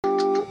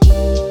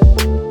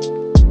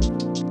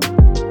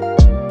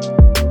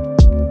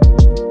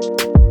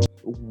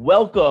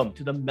welcome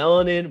to the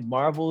Melanin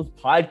Marvels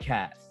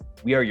podcast.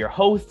 We are your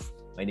hosts.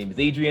 My name is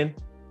Adrian.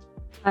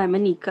 I'm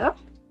Anika.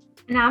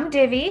 And I'm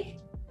Divi.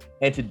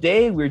 And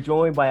today we're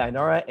joined by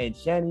Ainara and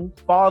Shani,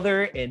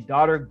 father and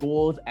daughter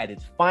goals at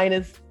its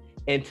finest.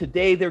 And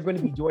today they're going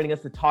to be joining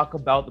us to talk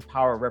about the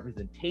power of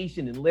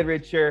representation in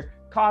literature,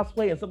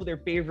 cosplay, and some of their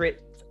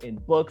favorites in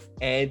books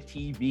and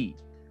TV.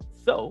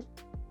 So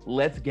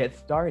let's get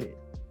started.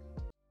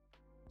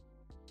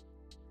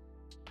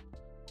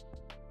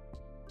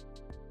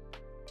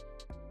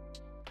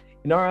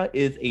 Ainara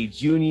is a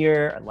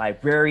junior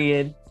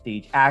librarian,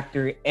 stage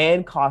actor,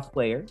 and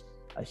cosplayer.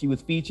 She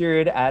was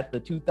featured at the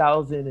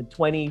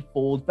 2020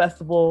 Fold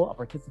Festival, a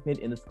participant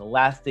in the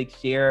Scholastic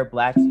Share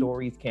Black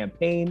Stories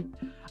campaign,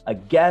 a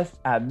guest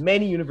at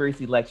many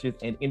university lectures,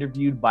 and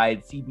interviewed by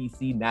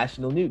CBC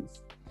National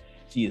News.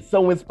 She is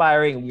so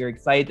inspiring, and we are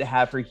excited to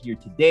have her here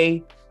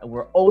today. And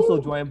we're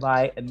also joined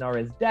by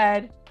Ainara's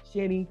dad,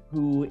 Shani,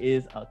 who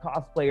is a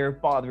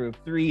cosplayer, father of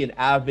three, an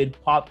avid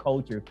pop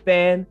culture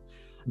fan.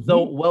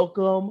 So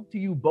welcome to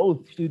you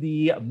both to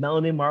the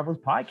Melanin Marvels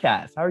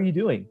podcast. How are you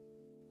doing?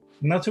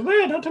 Not too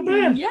bad, not too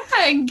bad. Yeah,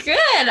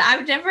 good.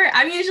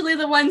 I'm usually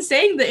the one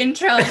saying the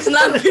intros.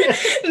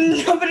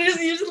 Nobody's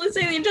usually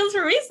saying the intros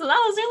for me, so that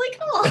was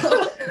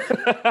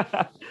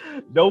really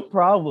cool. No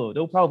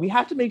problem. We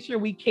have to make sure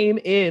we came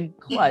in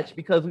clutch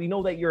because we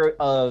know that you're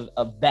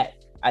a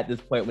vet at this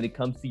point when it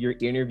comes to your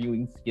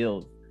interviewing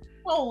skills.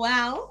 Oh,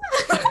 wow.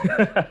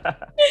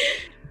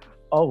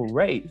 All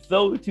right,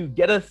 so to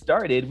get us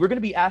started, we're going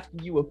to be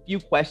asking you a few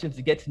questions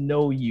to get to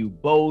know you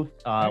both,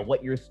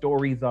 what your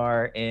stories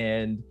are,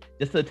 and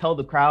just to tell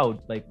the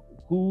crowd like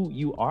who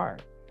you are.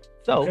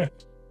 So,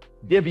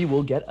 Divi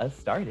will get us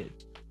started.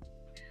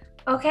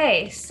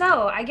 Okay,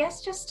 so I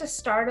guess just to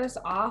start us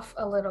off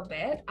a little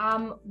bit,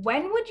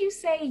 when would you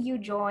say you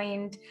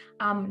joined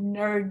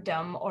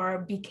nerddom or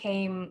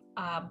became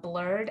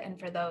blurred? And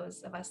for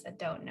those of us that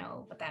don't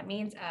know what that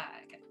means,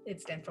 it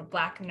stands for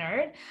Black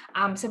Nerd.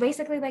 So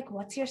basically, like,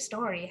 what's your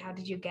story? How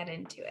did you get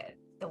into it,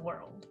 the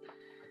world?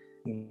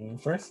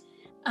 First?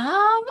 Well,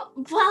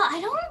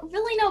 I don't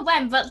really know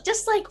when, but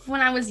just like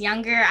when I was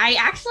younger, I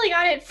actually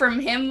got it from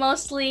him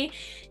mostly.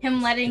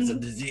 Him letting It's a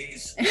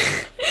disease.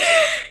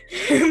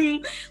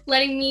 him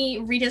letting me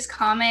read his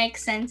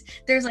comics, and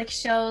there's like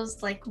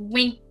shows like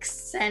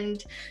Winx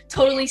and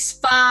Totally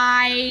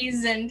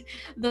Spies and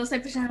those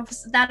type of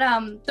shows. That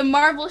the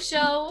Marvel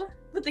show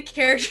with the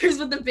characters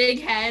with the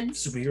big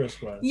heads. Superhero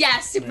Squad. Yeah,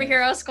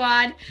 Superhero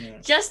Squad. Yeah.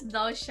 Just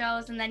those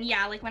shows. And then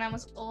like when I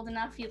was old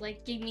enough, he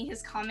like gave me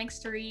his comics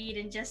to read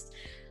and just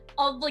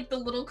all like the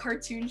little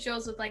cartoon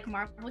shows with like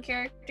Marvel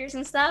characters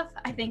and stuff.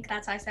 I think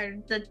that's how I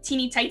started. The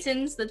Tiny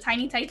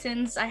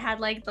Titans. I had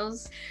like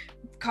those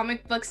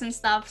comic books and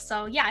stuff.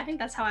 So yeah, I think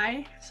that's how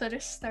I sort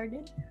of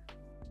started.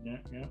 Yeah.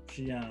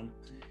 She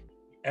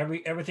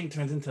everything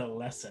turns into a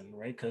lesson,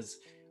 right? Because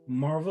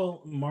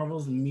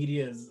Marvel's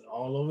media is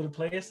all over the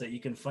place. That you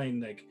can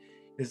find like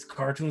there's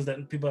cartoons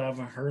that people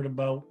haven't heard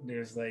about.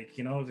 There's like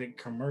the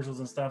commercials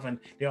and stuff, and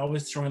they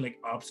always throw in like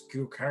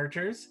obscure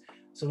characters.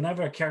 So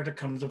whenever a character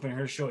comes up in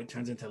her show, it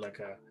turns into like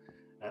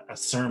a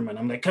sermon.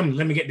 I'm like, come,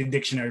 let me get the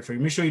dictionary for you.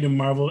 Let me show you the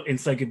Marvel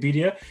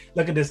Encyclopedia.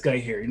 Look at this guy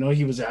here.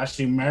 He was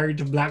actually married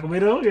to Black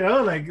Widow.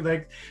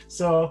 Like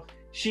so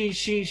she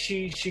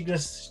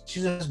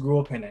just grew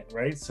up in it,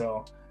 right?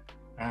 So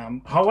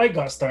how I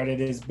got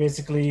started is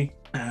basically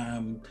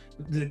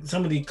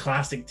some of the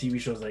classic TV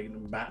shows like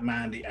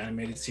Batman, the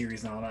animated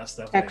series, and all that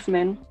stuff.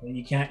 X-Men.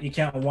 Like, you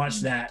can't watch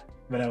that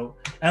without.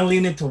 I'm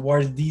leaning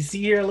towards DC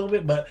here a little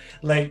bit, but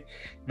like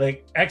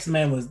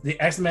X-Men was the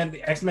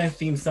X-Men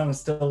theme song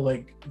is still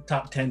like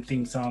top 10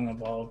 theme song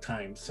of all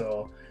time.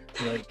 So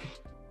like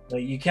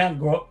you can't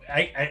grow up.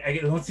 I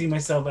don't see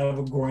myself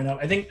ever growing up.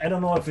 I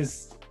don't know if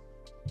it's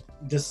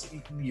just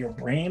your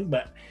brain,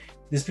 but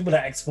there's people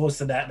that are exposed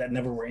to that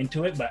never were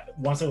into it, but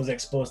once I was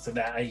exposed to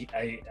that, I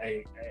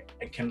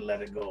can't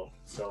let it go.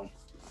 So,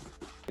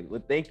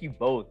 well, thank you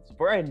both.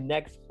 For our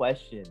next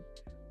question,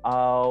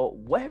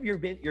 what have your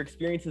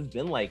experiences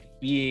been like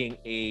being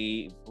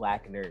a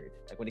Black nerd?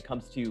 Like when it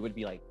comes to would it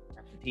be like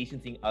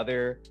representation, seeing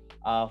other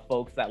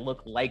folks that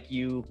look like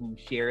you who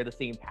share the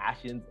same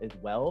passions as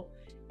well,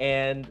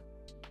 and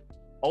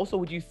also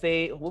what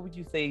would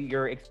you say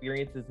your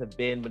experiences have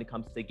been when it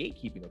comes to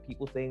gatekeeping? Or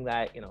people saying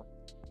that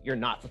you're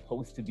not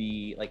supposed to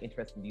be like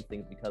interested in these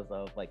things because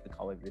of like the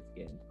color of your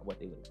skin or what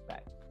they would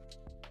expect?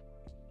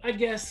 I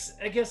guess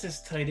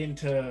it's tied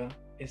into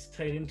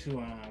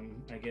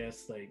I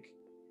guess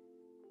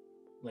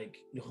like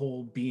the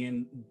whole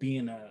being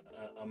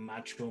a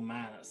macho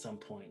man at some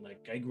point.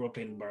 Like I grew up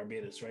in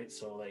Barbados, right?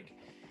 So like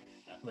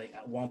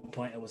at one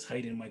point I was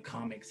hiding my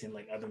comics in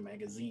like other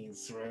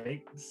magazines,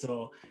 right?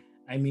 So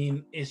I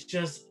mean it's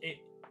just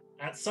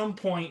at some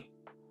point,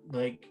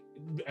 like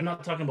I'm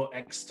not talking about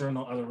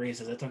external other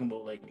races. I'm talking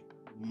about like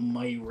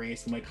my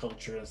race, my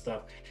culture and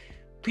stuff.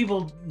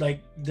 People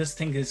like this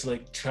thing is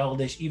like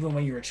childish even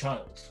when you're a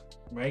child,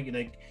 right?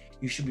 Like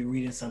you should be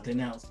reading something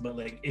else. But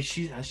like, as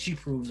she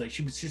proves, like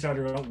she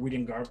started out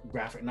reading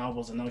graphic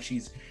novels, and now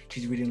she's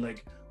reading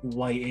like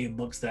YA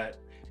books that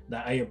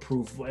I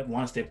approve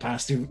once they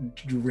pass through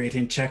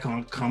rating check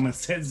on Common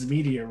Sense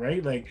Media,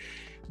 right? Like,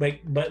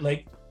 but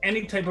like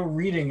any type of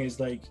reading is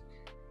like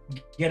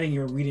getting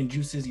your reading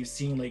juices. You're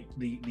seeing like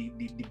the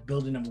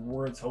building of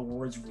words, how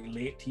words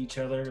relate to each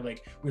other.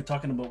 Like what we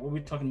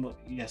were talking about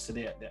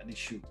yesterday at the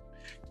shoot,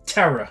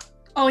 Terra.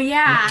 Oh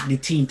yeah, the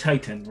Teen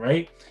Titan,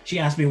 right? She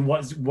asked me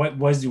what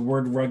was the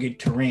word rugged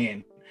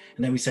terrain,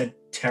 and then we said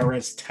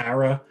Terra's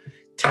Terra.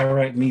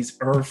 Terra means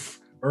earth.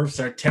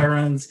 Earths are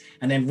Terrans,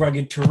 and then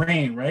rugged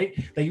terrain, right?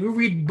 Like you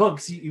read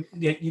books, you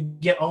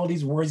get all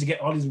these words, you get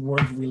all these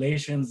word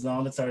relations and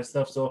all that sort of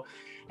stuff. So,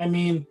 I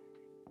mean,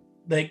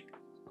 like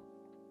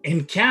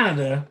in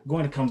Canada,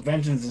 going to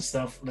conventions and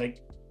stuff,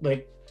 like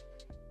it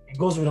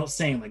goes without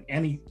saying, like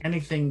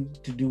anything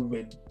to do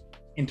with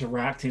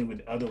interacting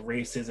with other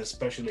races,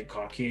 especially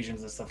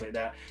Caucasians and stuff like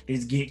that,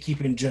 is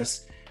gatekeeping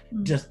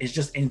it's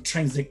just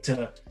intrinsic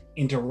to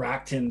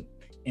interacting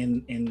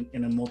in a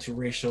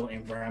multiracial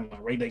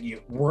environment, right? Like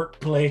you work,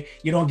 play,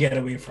 you don't get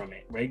away from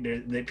it, right?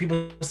 The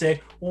people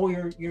say, oh,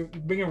 you're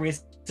bringing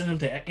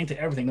racism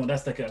into everything. No,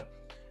 that's like a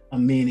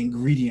main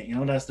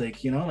ingredient, that's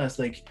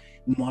like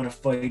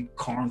modified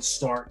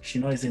cornstarch,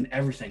 it's in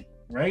everything,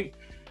 right?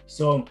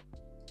 So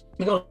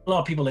we got a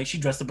lot of people, like she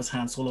dressed up as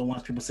Han Solo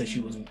once. People say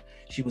she was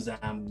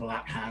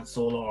Black Han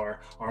Solo,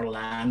 or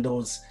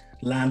Lando's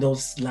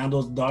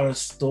daughter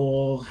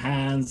stole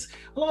Han's.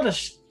 A lot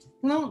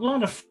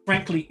of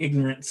frankly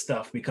ignorant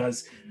stuff,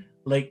 because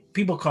like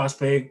people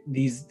cosplay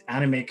these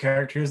anime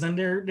characters and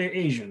they're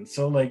Asian.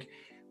 So like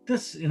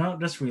this,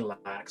 just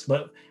relax.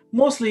 But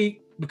mostly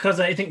because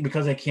I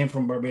came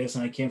from Barbados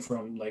and I came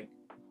from like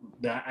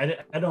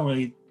that, I don't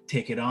really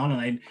take it on,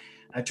 and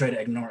I try to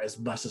ignore it as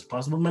best as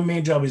possible. My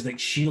main job is like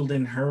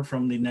shielding her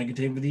from the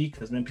negativity,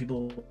 because when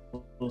people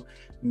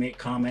make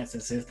comments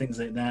and say things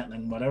like that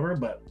and whatever,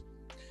 but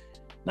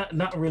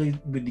not really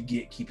with the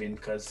gatekeeping,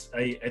 because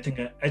I think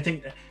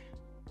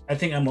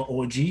I'm an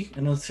OG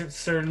in a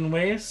certain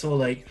way. So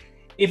like,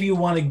 if you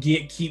want to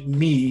gatekeep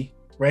me,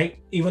 right?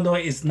 Even though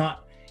it's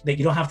not like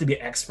you don't have to be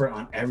an expert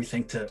on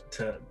everything to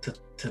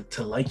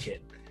like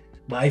it.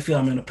 But I feel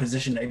I'm in a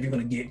position that if you're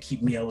going to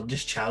gatekeep me, I will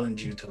just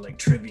challenge you to like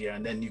trivia,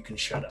 and then you can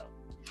shut up,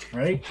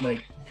 right?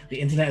 Like the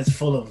internet is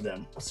full of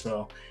them.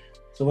 So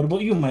what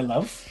about you, my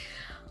love?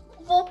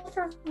 Well,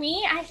 for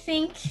me, I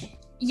think,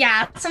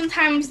 yeah,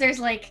 sometimes there's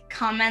like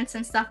comments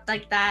and stuff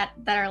like that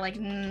are like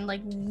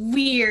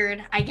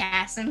weird, I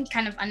guess, and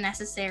kind of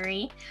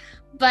unnecessary.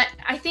 But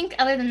I think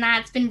other than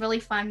that, it's been really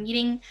fun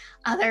meeting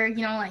other,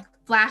 like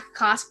Black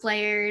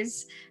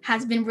cosplayers.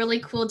 Has been really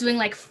cool doing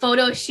like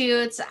photo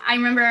shoots. I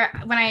remember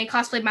when I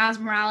cosplayed Miles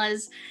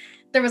Morales,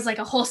 there was like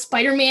a whole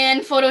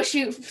Spider-Man photo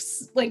shoot,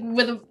 like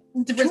with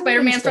different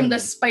Spider-Mans from the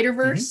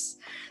Spider-Verse.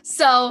 Mm-hmm.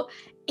 So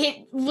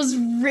it's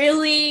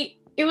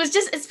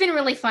been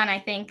really fun, I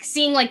think,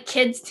 seeing like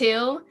kids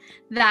too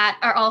that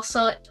are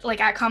also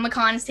like at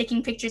Comic-Cons,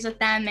 taking pictures with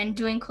them and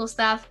doing cool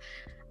stuff.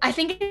 I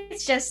think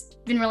it's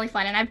just been really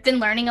fun, and I've been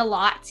learning a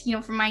lot,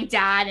 from my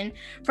dad and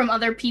from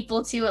other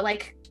people too at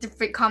like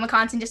different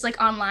Comic-Cons and just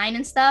like online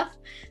and stuff.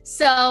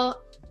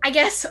 So I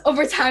guess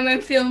over time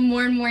I'm feeling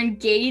more and more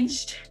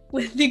engaged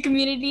with the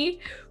community,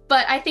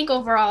 but I think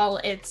overall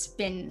it's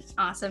been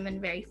awesome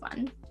and very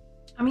fun.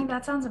 I mean,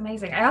 that sounds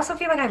amazing. I also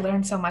feel like I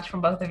learned so much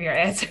from both of your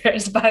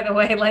answers, by the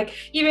way. Like,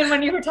 even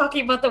when you were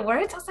talking about the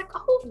words, I was like,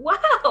 oh,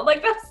 wow.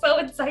 Like, that's so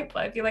insightful.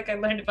 I feel like I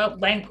learned about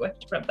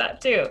language from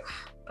that, too.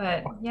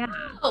 But, yeah.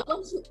 I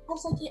was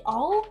like, it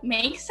all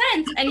makes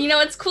sense. And,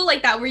 it's cool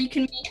like that, where you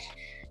can make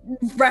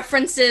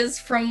references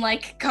from,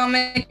 like,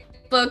 comic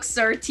books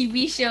or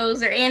TV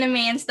shows or anime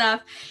and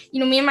stuff.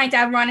 Me and my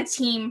dad were on a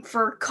team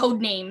for code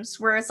names,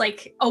 where it's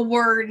like a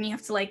word and you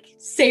have to like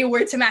say a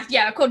word to match.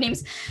 Yeah, code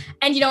names.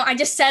 And I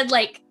just said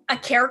like a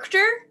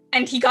character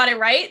and he got it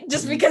right,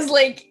 just because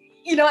like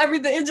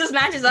everything, it just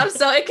matches up.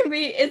 So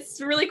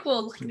it's really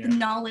cool, like the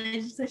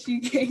knowledge that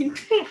you gain.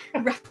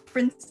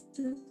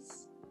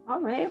 References. All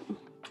right,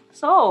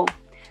 so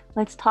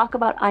let's talk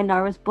about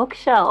Ainara's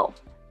bookshelf.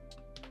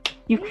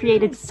 You've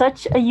created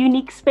such a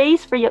unique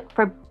space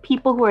for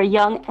people who are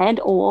young and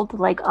old,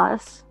 like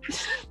us.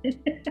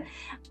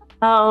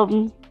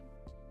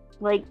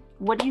 Like,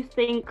 what do you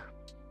think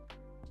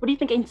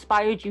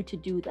inspired you to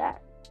do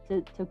that,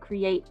 to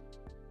create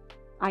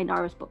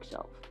Ainara's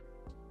bookshelf?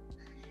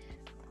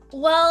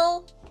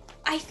 Well,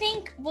 I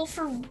think,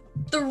 for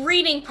the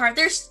reading part,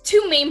 there's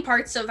two main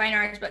parts of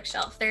Ainara's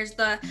bookshelf. There's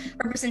the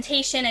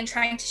representation and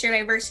trying to share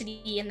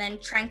diversity, and then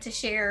trying to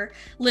share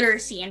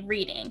literacy and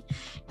reading.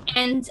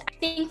 And I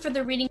think for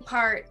the reading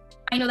part,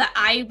 I know that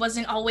I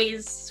wasn't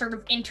always sort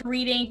of into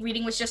reading.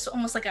 Reading was just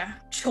almost like a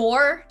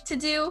chore to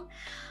do.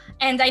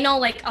 And I know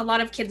like a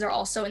lot of kids are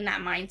also in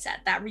that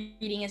mindset that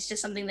reading is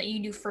just something that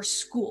you do for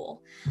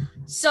school.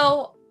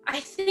 So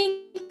I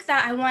think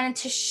that I wanted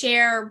to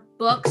share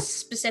books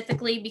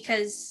specifically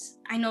because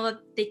I know that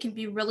they can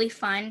be really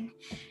fun,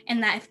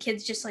 and that if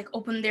kids just like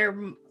open their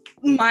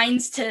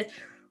minds to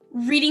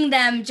reading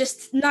them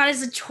just not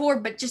as a chore,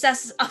 but just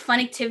as a fun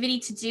activity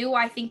to do,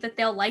 I think that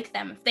they'll like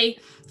them. If they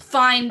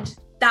find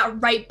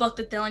that right book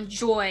that they'll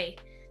enjoy,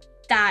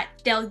 that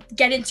they'll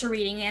get into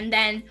reading, and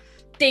then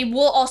they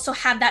will also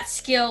have that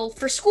skill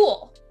for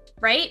school,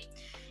 right?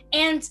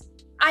 And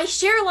I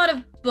share a lot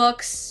of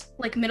books,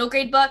 like middle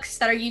grade books,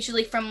 that are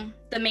usually from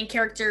the main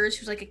characters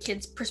who's like a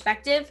kid's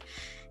perspective.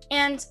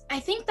 And I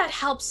think that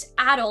helps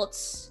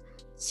adults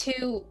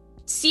to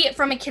see it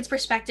from a kid's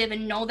perspective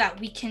and know that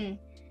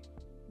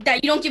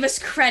that you don't give us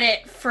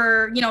credit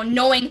for,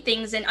 knowing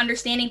things and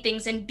understanding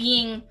things and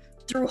being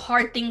through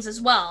hard things as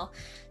well.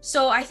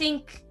 So I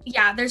think,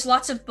 there's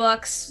lots of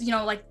books,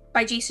 like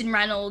by Jason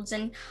Reynolds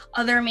and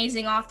other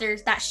amazing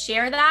authors that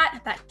share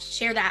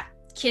that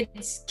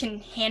kids can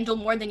handle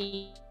more than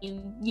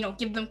you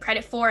give them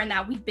credit for, and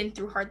that we've been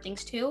through hard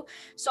things too.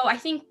 So I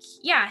think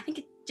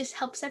it just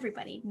helps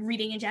everybody,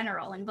 reading in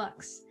general and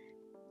books.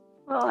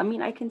 Well, I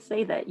mean, I can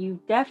say that you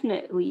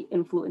definitely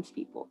influence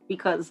people,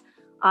 because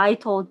I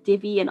told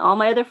Divi and all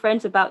my other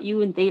friends about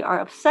you, and they are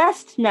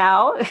obsessed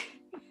now.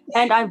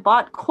 And I've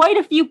bought quite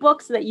a few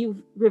books that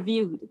you've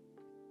reviewed.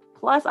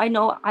 Plus, I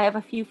know I have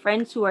a few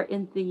friends who are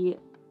in the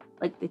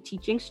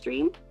teaching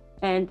stream,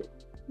 and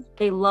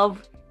they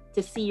love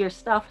to see your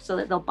stuff so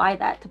that they'll buy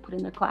that to put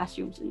in their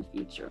classrooms in the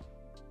future.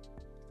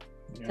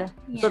 So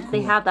that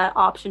they have that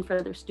option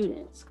for their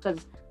students.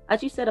 Because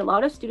as you said, a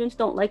lot of students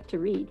don't like to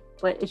read,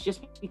 but it's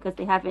just because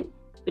they haven't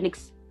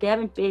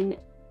been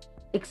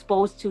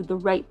exposed to the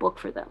right book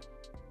for them.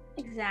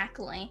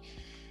 Exactly.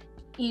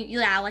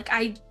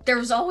 There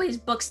was always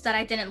books that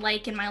I didn't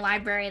like in my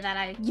library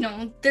that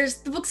there's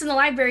the books in the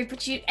library,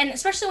 and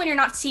especially when you're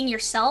not seeing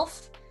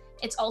yourself,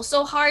 it's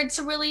also hard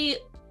to really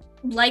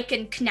like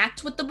and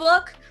connect with the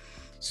book.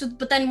 So,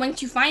 but then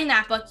once you find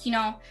that book,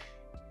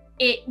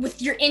 it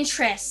with your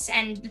interests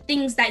and the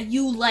things that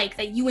you like,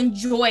 that you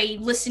enjoy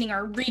listening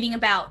or reading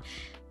about,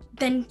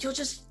 then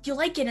you'll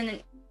like it,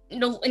 and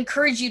it'll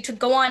encourage you to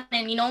go on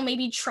and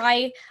maybe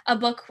try a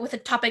book with a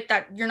topic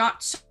that you're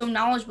not so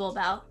knowledgeable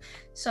about.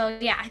 So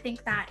I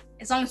think that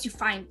as long as you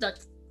find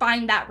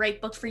that right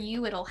book for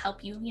you, it'll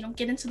help you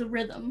get into the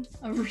rhythm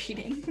of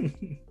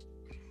reading.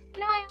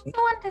 I also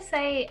want to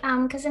say,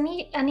 because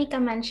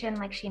Anika mentioned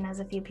like she knows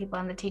a few people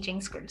on the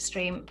teaching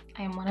stream.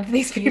 I am one of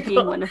these people.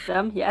 Being one of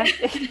them, yes.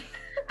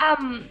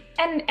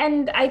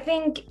 And I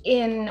think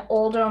in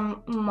older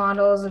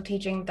models of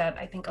teaching that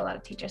I think a lot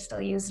of teachers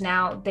still use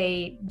now,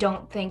 they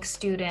don't think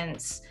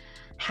students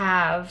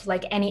have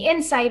like any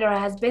insight or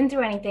has been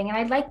through anything. And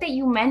I like that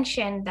you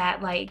mentioned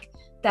that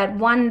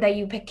that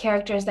you pick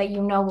characters that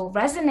will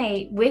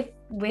resonate with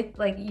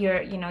like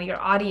your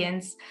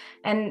audience,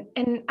 and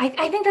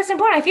I think that's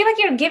important. I feel like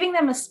you're giving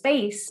them a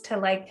space to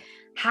like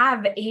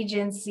have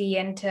agency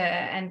and to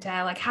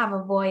like have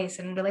a voice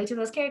and relate to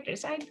those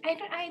characters.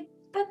 That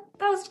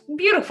was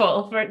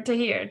beautiful to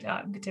hear,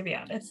 to be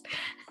honest.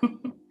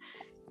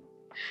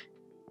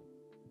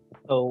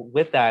 So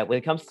with that, when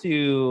it comes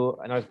to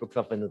Ainara's book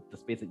stuff and the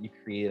space that you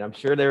created, I'm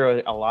sure there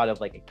are a lot of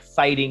like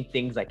exciting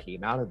things that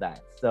came out of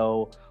that.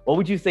 So what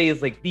would you say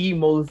is like the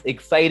most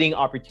exciting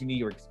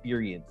opportunity or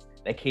experience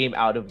that came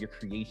out of your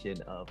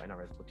creation of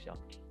Ainara's bookshelf?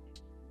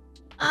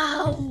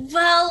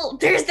 Well,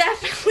 there's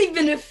definitely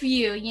been a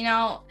few,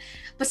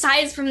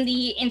 besides from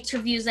the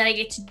interviews that I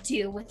get to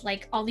do with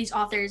like all these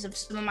authors of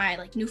some of my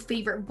like new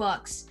favorite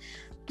books.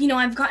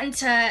 I've gotten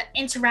to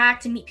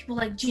interact and meet people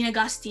like Jean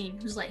Augustine,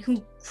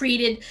 who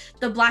created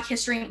the Black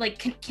History, like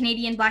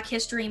Canadian Black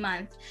History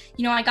Month.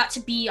 I got to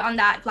be on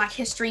that Black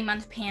History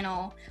Month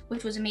panel,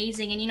 which was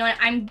amazing. And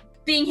I'm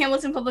being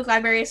Hamilton Public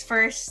Library's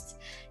first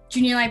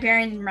junior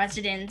librarian in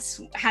residence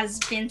has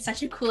been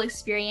such a cool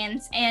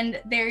experience.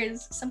 And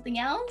there's something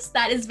else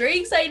that is very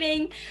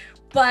exciting,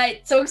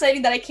 but so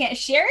exciting that I can't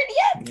share it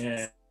yet.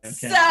 Yeah.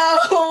 Okay.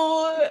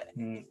 So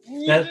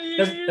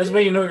that's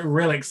when it's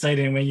real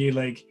exciting, when you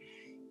like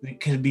it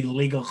could be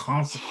legal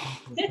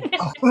consequences.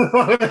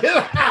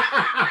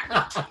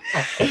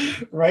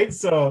 Right?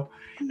 So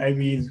I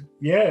mean,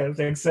 it's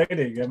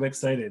exciting. I'm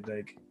excited.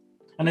 Like,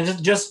 and it's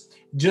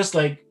just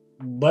like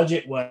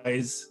budget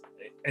wise,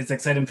 it's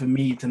exciting for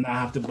me to not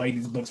have to buy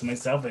these books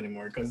myself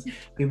anymore, because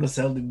people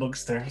send the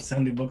books to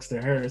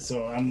her.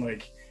 So I'm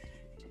like,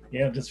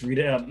 just read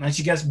it up. And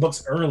she gets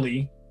books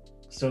early,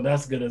 so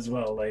that's good as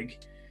well.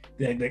 Like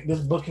this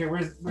book here,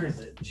 where is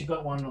it? She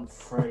got one on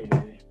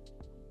Friday.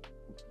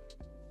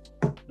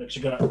 Like she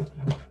got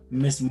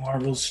Miss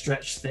Marvel's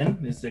Stretched Thin.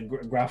 It's the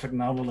graphic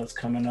novel that's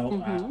coming out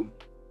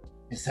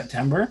in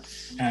September,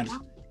 and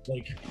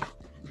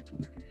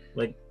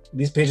like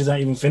these pages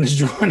aren't even finished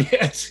drawn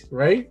yet,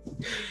 right?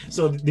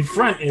 So the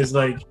front is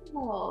like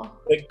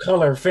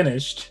color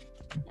finished,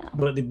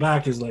 but the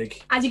back is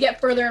like, as you get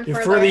further and the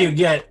further. further you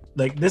get,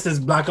 like this is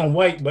black and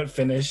white but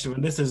finished,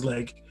 and this is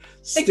like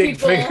stick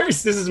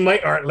figures. This is my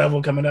art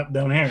level coming up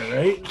down here,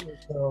 right?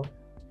 So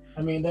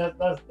I mean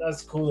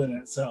that's cool in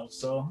itself.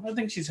 So I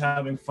think she's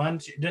having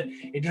fun.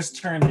 It just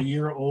turned a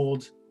year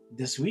old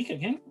this week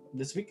again.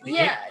 This week,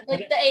 yeah,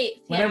 like the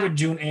 8th. Whenever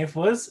June 8th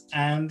was,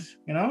 and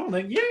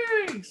like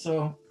yay!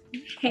 So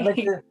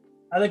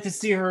I I like to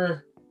see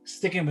her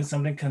sticking with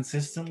something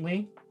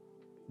consistently,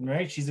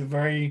 right? She's a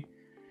very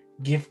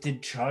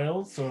gifted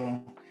child,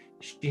 so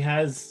she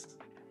has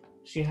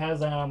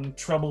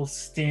trouble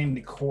staying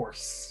the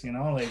course, you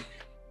know, like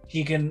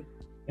she can,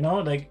 you know,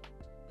 like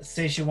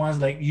say she wants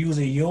like use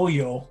a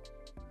yo-yo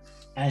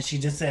and she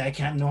just say I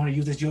can't know how to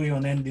use this yo-yo,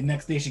 and then the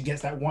next day she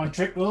gets that one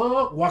trick,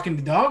 walking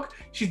the dog,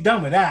 she's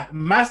done with that.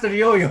 Master the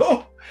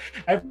yo-yo.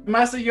 I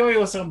master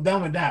yo-yo, so I'm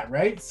done with that,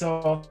 right?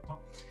 So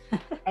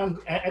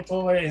I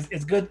told her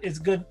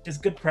it's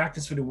good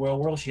practice for the real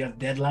world. She has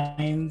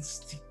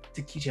deadlines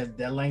to keep, she has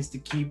deadlines to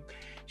keep,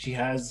 she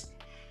has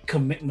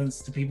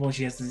commitments to people,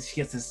 she gets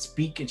to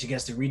speak, and she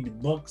gets to read the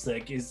books.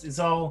 Like it's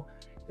all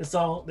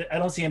I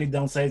don't see any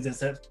downsides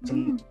except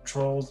some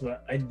trolls,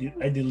 but I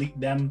delete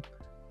them.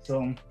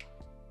 So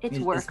it's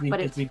work, but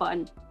it's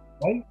fun.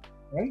 Right?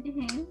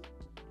 Mm-hmm.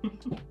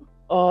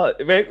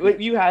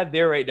 What you have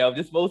there right now, I'm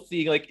just both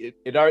seeing like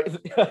in our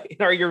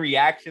your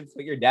reactions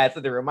to your dad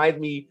said. It reminds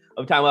me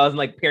of time I was in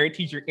like parent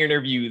teacher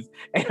interviews,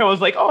 and I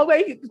was like, oh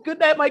wait, it's good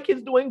that my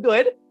kid's doing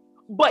good,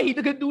 but he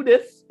could do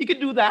this, he could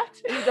do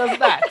that, and he does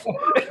that.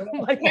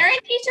 Like, parent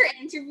teacher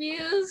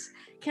interviews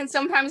can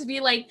sometimes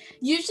be like,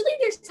 usually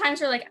there's times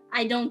where like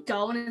I don't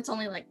go and it's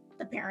only like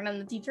the parent and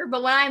the teacher,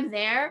 but when I'm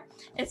there,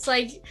 it's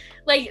like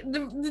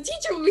the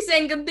teacher will be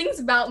saying good things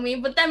about me,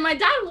 but then my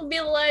dad will be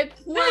like,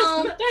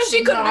 well,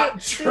 she could be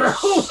true. Are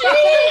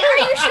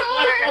you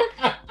sure?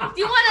 Do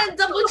you want to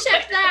double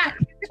check that?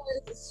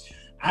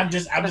 I'm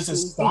just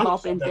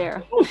astonished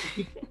there.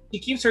 She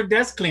keeps her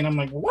desk clean. I'm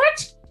like,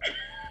 what?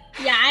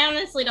 Yeah, I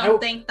honestly don't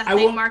think that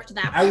they marked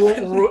that. I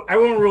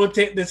won't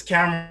rotate this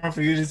camera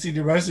for you to see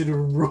the rest of the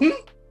room,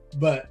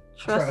 but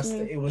trust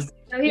me. it was.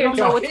 You don't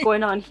know what's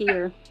going on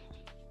here.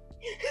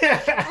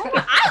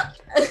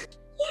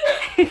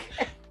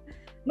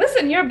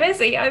 Listen, you're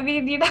busy. I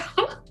mean, you know.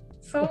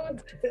 So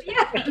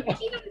yeah,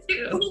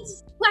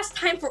 it's less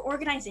time for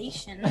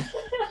organization.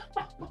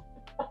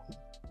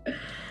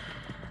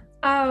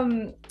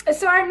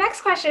 So our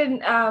next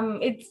question,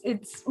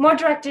 it's more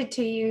directed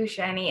to you,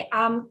 Shani.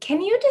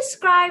 Can you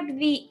describe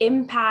the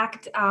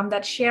impact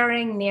that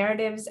sharing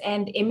narratives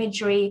and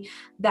imagery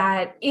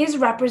that is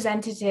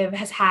representative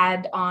has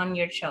had on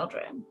your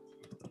children?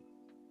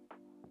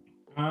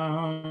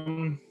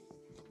 I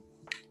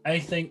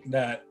think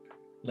that,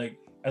 like,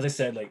 as I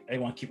said, like, I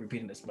want to keep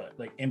repeating this, but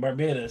like in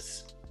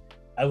Barbados,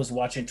 I was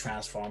watching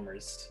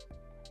Transformers,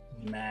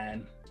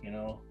 man, you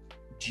know,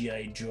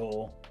 G.I.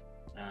 Joe,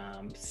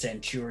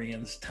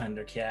 Centurions,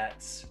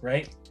 Thundercats,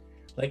 right?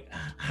 Like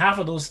half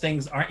of those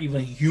things aren't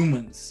even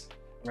humans,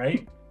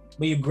 right?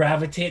 But you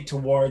gravitate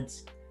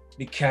towards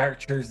the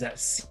characters that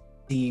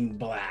seem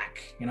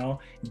black, you know,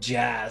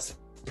 Jazz,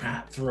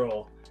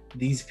 Patrol,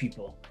 these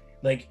people.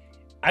 Like,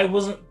 I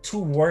wasn't too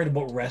worried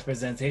about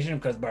representation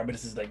because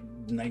Barbados is like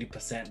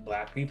 90%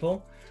 black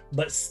people,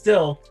 but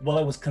still, while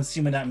I was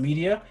consuming that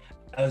media,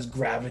 I was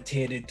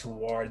gravitated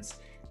towards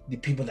the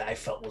people that I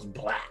felt was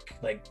black.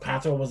 Like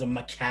Panther was a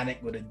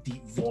mechanic with a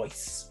deep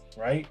voice,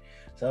 right?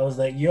 So I was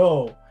like,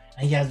 yo,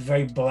 and he has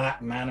very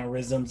black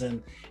mannerisms,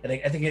 and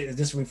I think it's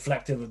just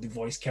reflective of the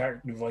voice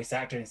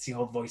actor, and see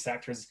how voice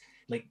actors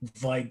like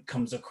vibe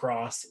comes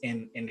across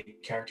in the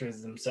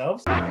characters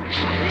themselves.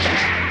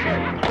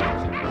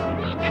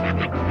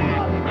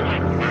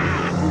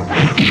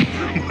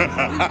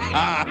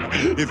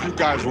 If you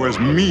guys were as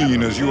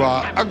mean as you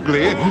are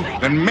ugly,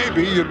 then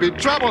maybe you'd be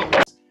trouble.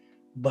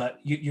 But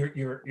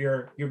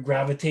you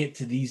gravitate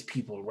to these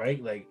people,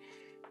 right? Like,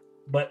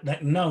 but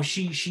like, no,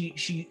 she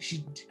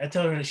I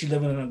tell her that she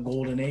living in a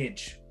golden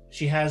age.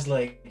 She has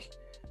like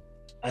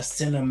a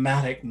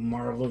cinematic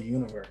Marvel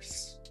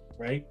universe,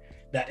 right?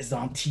 That is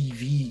on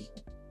TV,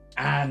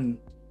 and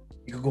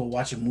you could go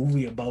watch a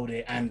movie about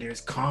it, and there's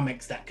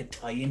comics that could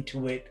tie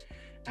into it,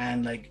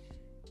 and like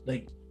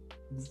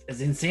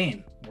it's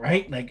insane,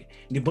 right? Like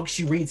the book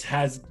she reads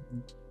has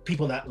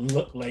people that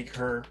look like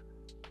her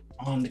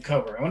on the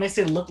cover. And when I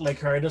say look like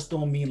her, I just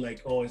don't mean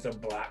like, oh, it's a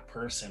black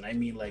person. I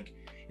mean like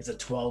it's a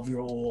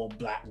 12-year-old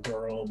black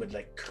girl with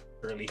like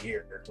curly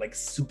hair, like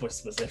super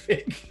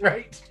specific,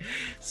 right?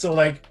 So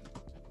like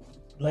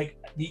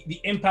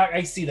the impact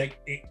I see, like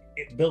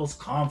it builds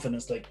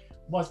confidence. Like,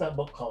 what's that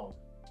book called?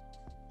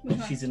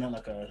 Mm-hmm. She's in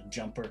like a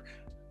jumper.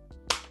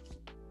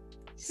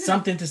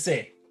 Something to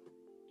Say.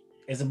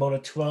 It's about a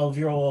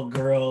 12-year-old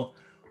girl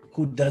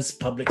who does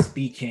public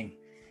speaking,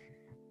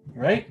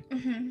 right?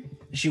 Mm-hmm.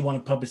 She won a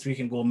public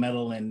speaking gold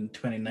medal in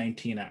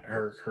 2019 at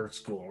her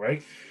school,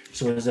 right?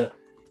 So it's a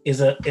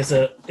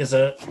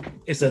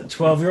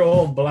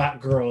 12-year-old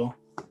black girl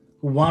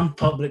who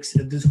wants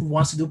to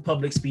do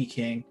public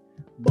speaking,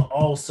 but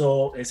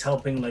also is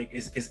helping, like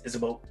is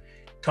about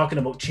talking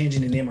about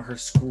changing the name of her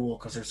school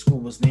because her school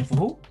was named for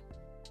who?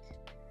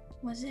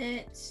 Was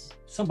it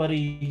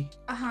somebody?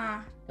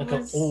 Like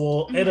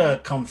a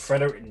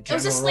Confederate general, it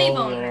was a slave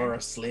owner, or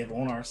a slave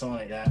owner or something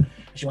like that.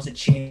 She wants to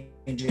change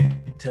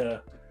it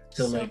to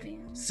like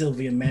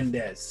Sylvia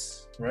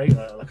Mendez, right?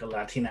 Like a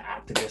Latina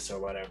activist or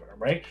whatever,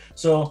 right?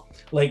 So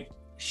like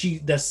she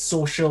does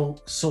social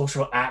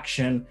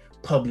action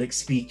public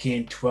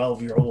speaking,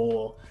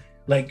 12-year-old,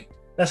 like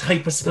that's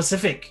hyper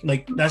specific.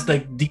 Like that's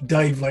like deep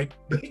dive, like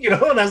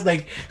that's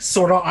like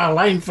sort of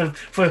online for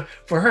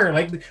her.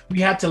 Like we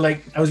had to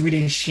like I was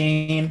reading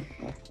Shane,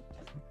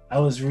 I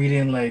was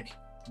reading like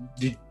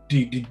the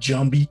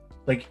Jumbie,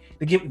 like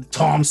they give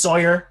Tom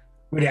Sawyer,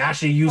 where they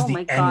actually use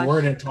the N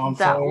word in Tom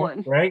Sawyer,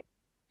 one.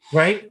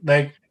 Right?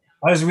 Like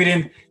I was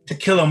reading To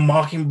Kill a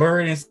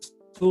Mockingbird in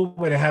school,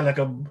 where they had like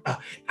a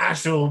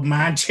actual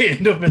man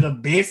chained up in a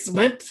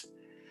basement.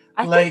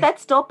 I think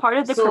that's still part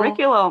of the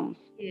curriculum.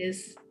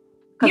 Is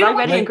because I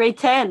read it in grade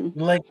 10.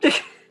 Like,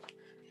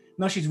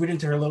 no, she's reading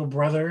to her little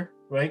brother,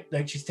 right?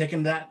 Like she's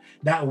taking that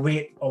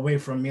weight away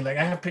from me. Like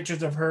I have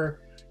pictures of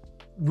her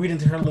reading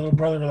to her little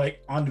brother,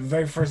 like on the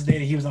very first day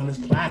that he was on this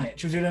planet.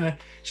 She was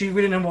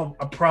reading him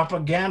a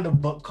propaganda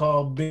book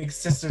called Big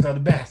Sisters Are the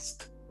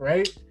Best,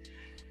 right?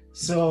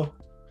 So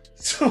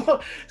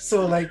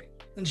like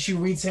she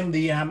reads him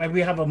the and we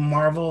have a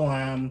Marvel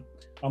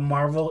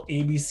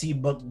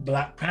ABC book,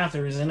 Black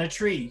Panther is in a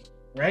tree,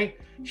 right?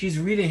 She's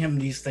reading him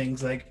these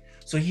things, like,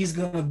 so he's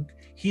gonna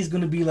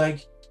be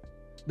like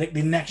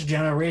the next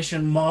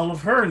generation model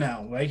of her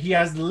now, right? He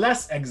has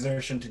less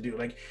exertion to do.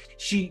 Like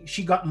she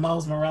got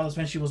Miles Morales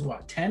when she was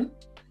what, 10?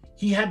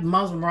 He had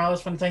Miles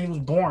Morales from the time he was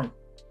born.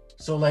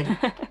 So like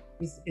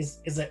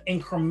it's an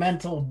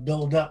incremental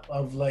buildup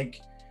of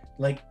like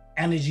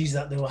energies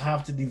that they will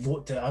have to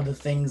devote to other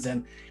things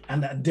and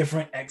a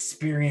different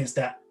experience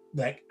that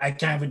like I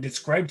can't even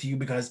describe to you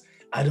because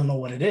I don't know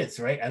what it is,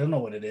 right? I don't know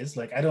what it is.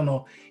 Like I don't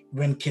know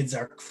when kids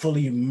are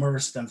fully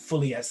immersed and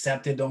fully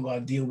accepted, don't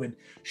gotta deal with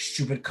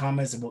stupid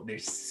comments about their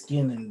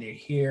skin and their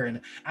hair, and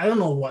I don't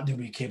know what they'll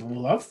be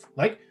capable of.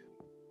 Like,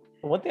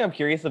 one thing I'm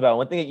curious about,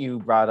 one thing that you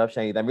brought up,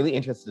 Shani, that I'm really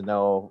interested to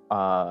know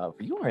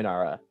for you,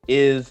 Ainara,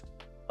 is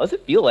how does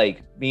it feel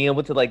like being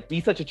able to like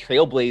be such a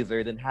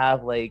trailblazer, then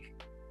have like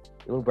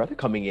your little brother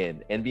coming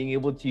in and being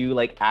able to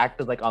like act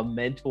as like a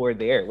mentor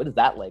there? What is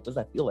that like? What does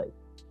that feel like?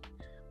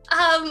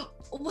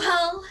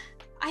 Well,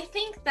 I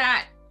think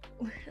that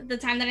the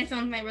time that I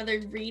spent with my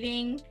brother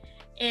reading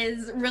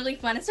is really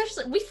fun.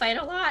 Especially, we fight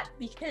a lot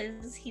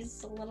because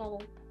he's a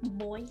little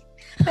boy.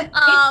 Yeah.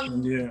 I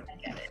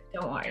get it.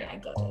 Don't worry, I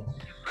get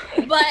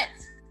it. But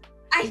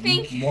I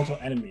think mortal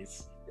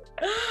enemies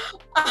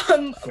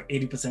for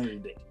 80% of the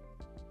day.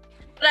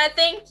 But I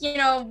think,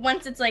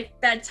 once it's like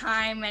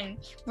bedtime and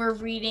we're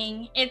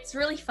reading, it's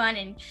really fun,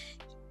 and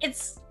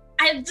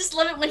I just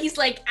love it when he's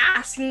like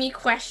asking me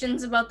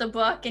questions about the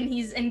book and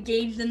he's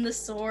engaged in the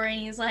story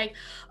and he's like,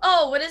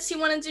 oh, what does he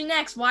want to do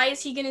next? Why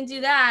is he going to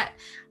do that?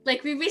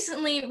 Like, we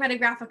recently read a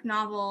graphic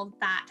novel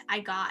that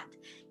I got,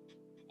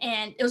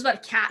 and it was about a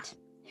cat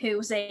who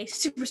was a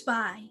super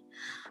spy.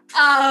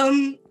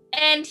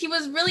 And he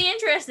was really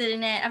interested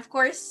in it. Of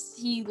course,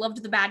 he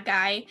loved the bad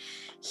guy.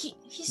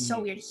 He's so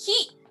weird.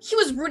 He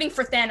was rooting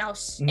for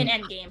Thanos in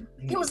Endgame.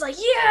 He was like,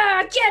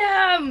 "Yeah,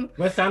 get him!"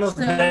 When Thanos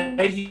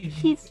died,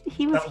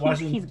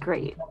 he's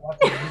great.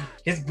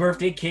 His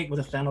birthday cake with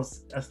a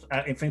Thanos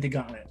Infinity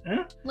Gauntlet.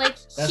 Huh? Like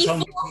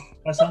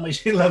that's how much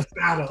he loves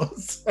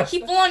Thanos.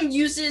 He full on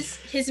uses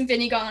his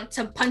Infinity Gauntlet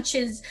to punch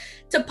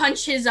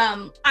his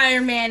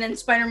Iron Man and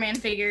Spider-Man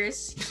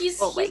figures.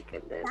 My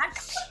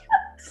goodness.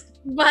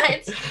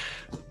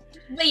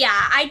 But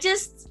yeah,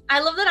 I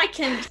love that I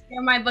can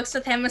share my books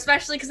with him,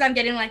 especially because I'm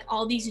getting like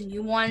all these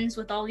new ones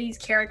with all these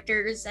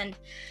characters, and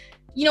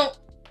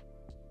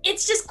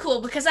it's just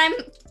cool because I'm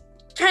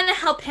trying to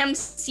help him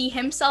see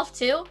himself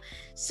too.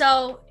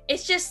 So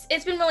it's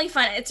been really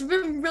fun. It's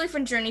been a really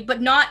fun journey,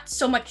 but not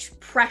so much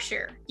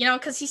pressure,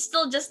 because he's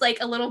still just like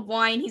a little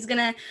boy and he's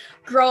gonna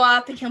grow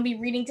up and he'll be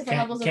reading different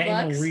levels of books.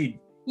 Can't even read.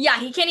 Yeah,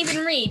 he can't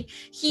even read.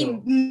 He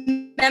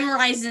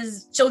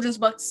memorizes children's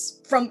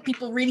books from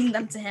people reading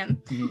them to him.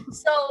 Mm-hmm.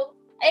 So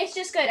it's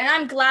just good. And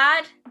I'm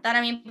glad that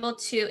I'm able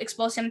to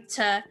expose him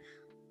to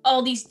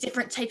all these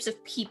different types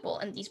of people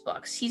in these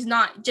books. He's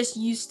not just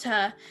used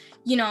to,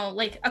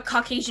 like a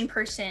Caucasian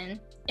person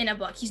in a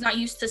book. He's not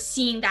used to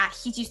seeing that.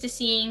 He's used to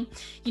seeing,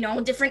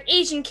 different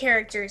Asian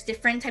characters,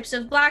 different types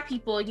of Black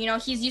people.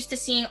 He's used to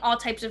seeing all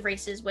types of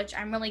races, which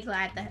I'm really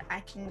glad that I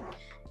can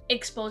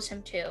expose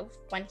him to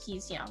when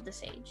he's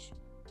this age.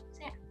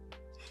 So,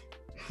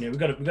 yeah, we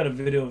got a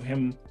video of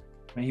him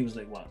when he was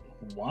like what,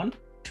 1,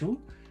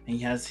 2, and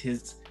he has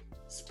his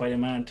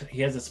Spider-Man.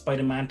 He has a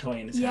Spider-Man toy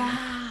in his hand,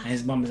 and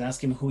his mom is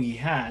asking him who he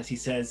has. He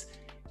said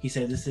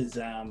this is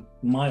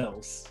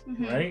Miles,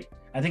 right?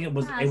 I think it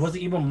wasn't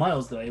even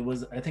Miles though. It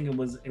was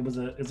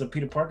a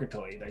Peter Parker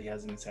toy that he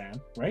has in his hand,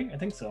 right? I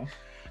think so.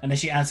 And then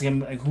she asked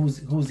him like,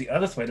 who's the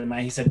other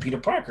Spider-Man? He said Peter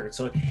Parker.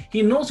 So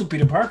he knows who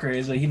Peter Parker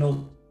is, but he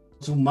knows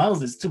who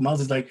Miles is too.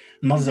 Miles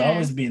has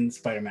always been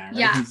Spider-Man, right?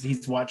 Yeah.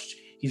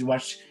 He's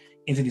watched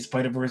Into the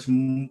Spider-Verse.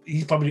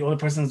 He's probably the only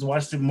person who's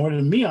watched it more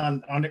than me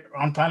on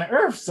planet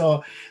Earth.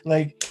 So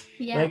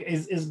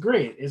it's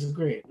great. It's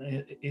great.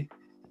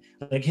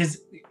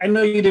 I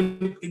know you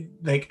didn't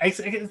like. I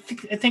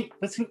think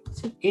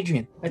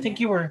Adrian. I think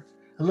you were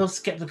a little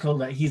skeptical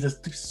that he's a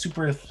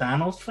super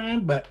Thanos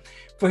fan, but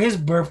for his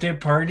birthday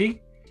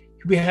party,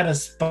 we had a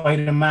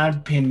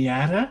Spider-Man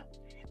piñata,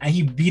 and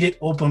he beat it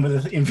open with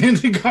his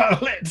infinity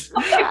gauntlet.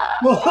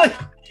 But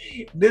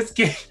this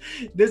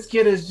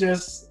kid is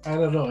just, I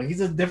don't know.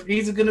 He's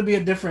gonna be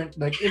a different,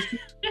 like if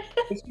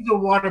he's a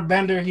water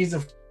bender, he's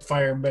a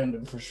fire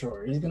bender for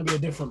sure. He's gonna be a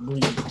different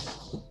breed.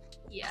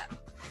 Yeah,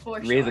 for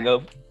Raising sure.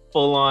 up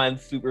full-on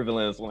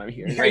supervillain is what I'm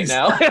hearing right Yes.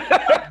 now.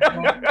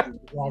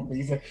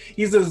 Exactly.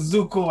 He's a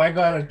Zuko. I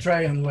gotta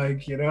try and I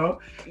gotta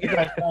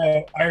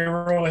try I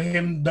roll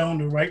him down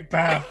the right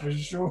path for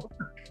sure.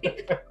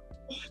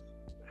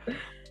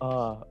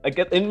 I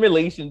guess in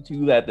relation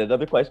to that, the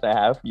other question I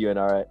have for you,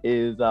 Ainara,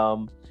 is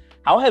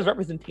how has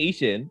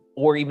representation,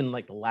 or even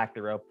like the lack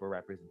thereof for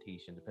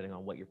representation, depending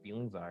on what your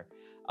feelings are,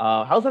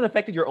 how has that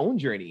affected your own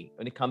journey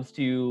when it comes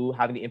to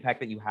having the impact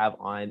that you have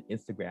on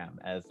Instagram?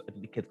 As I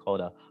think the kids call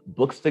it a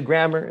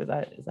bookstagrammer.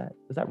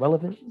 Is that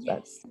relevant?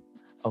 Yes.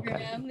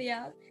 Okay.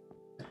 Yeah.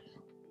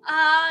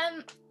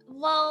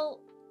 Well,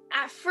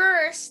 at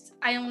first,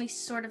 I only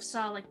sort of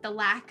saw like the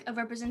lack of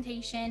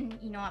representation,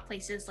 at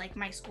places like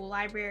my school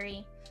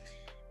library.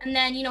 And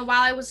then,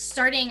 while I was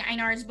starting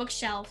Ainara's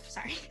bookshelf,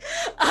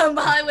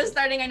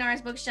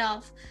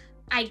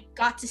 I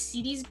got to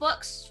see these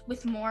books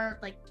with more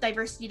like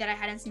diversity that I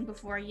hadn't seen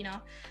before.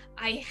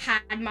 I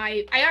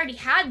already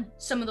had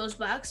some of those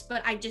books,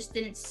 but I just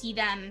didn't see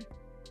them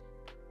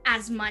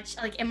as much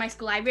like in my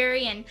school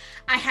library, and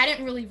I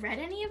hadn't really read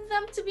any of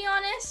them, to be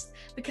honest,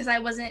 because I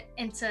wasn't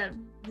into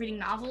reading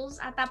novels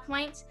at that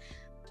point.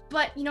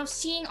 But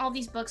seeing all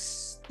these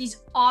books,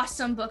 these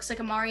awesome books like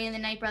Amari and the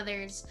Night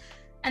Brothers,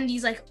 and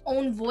these like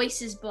own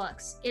voices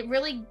books, it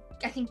really,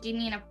 I think, gave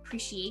me an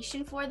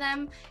appreciation for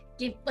them.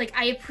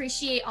 I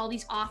appreciate all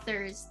these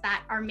authors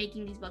that are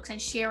making these books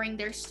and sharing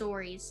their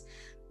stories,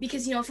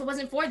 because if it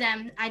wasn't for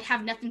them, I'd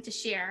have nothing to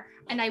share,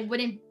 and I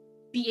wouldn't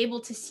be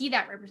able to see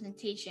that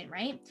representation,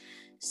 right?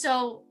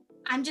 So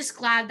I'm just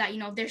glad that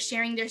they're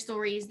sharing their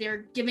stories,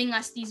 they're giving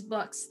us these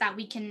books that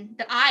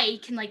I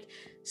can like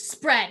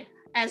spread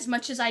as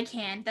much as I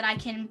can, that I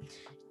can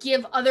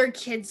give other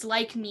kids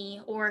like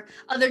me, or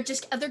other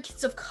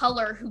kids of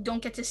color who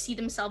don't get to see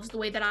themselves the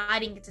way that I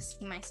didn't get to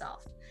see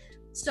myself.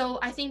 So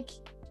I think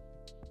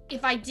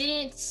if I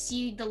didn't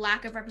see the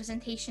lack of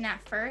representation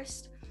at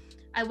first,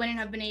 I wouldn't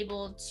have been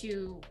able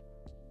to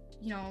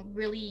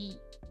really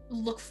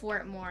look for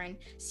it more and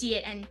see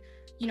it, and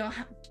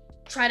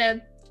try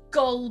to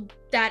go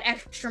that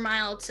extra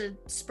mile to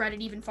spread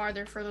it even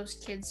farther for those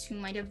kids who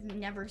might have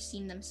never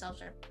seen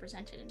themselves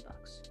represented in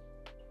books.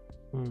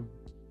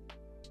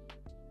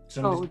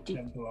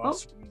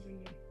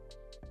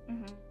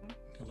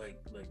 Like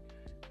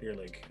they're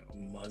like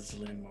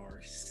Muslim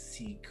or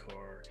Sikh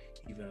or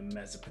even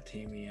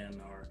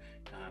Mesopotamian or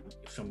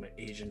some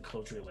Asian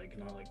culture, like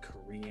like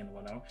Korean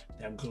or whatever.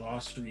 They have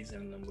glossaries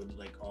in them with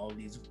like all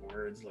these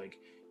words. Like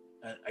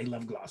I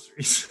love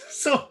glossaries,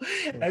 so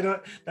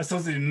that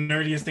sounds the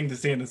nerdiest thing to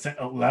say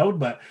out loud,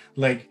 but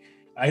like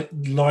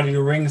Lord of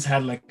the Rings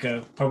had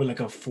probably like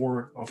a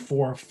 4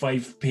 or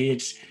 5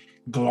 page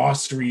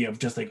glossary of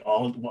just like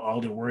all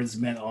the words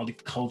meant, all the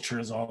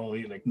cultures, all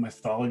the like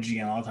mythology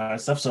and all that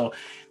stuff. So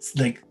it's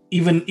like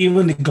even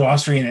the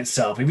glossary in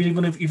itself,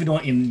 even if you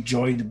don't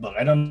enjoy the book,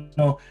 I don't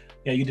know.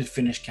 Yeah, you did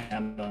finish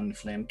Candle and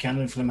Flame.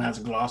 Candle and Flame has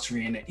a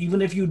glossary in it.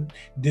 Even if you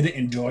didn't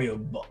enjoy a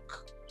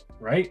book,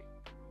 right?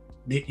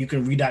 You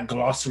can read that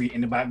glossary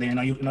in the back there.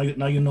 Now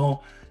you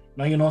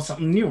know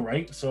something new,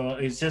 right? So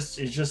it's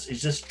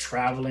just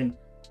traveling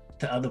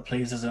to other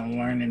places and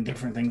learning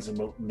different things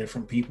about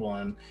different people,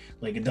 and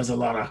like it does a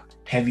lot of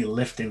heavy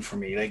lifting for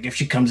me. Like if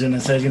she comes in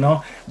and says,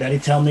 Daddy,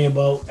 tell me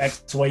about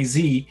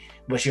XYZ,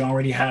 but she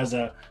already has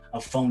a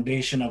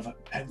foundation of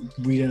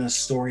reading a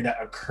story that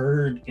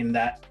occurred in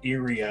that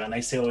area, and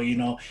I say, they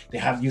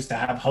used to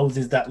have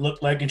houses that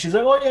look like, and she's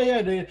like, oh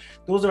yeah,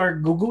 those are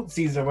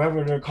gugutsis or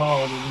whatever they're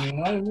called,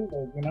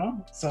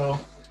 so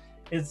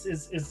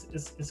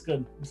it's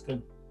good.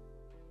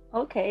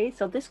 Okay,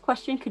 so this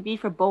question could be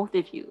for both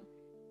of you.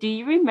 Do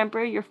you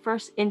remember your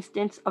first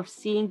instance of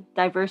seeing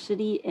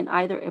diversity in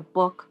either a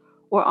book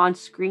or on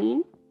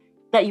screen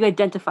that you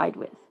identified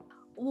with?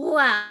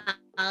 Well,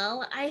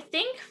 I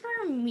think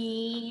for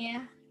me,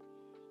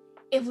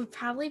 it would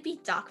probably be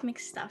Doc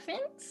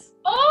McStuffins.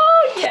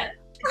 Oh, yeah.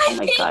 Oh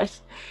my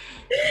gosh.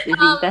 Izzy,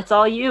 that's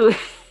all you.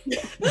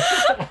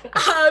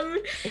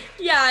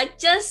 Yeah,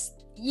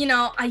 just,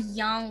 a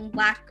young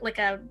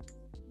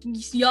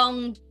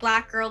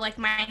black girl like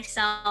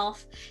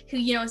myself who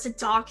is a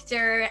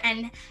doctor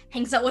and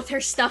hangs out with her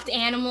stuffed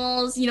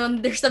animals.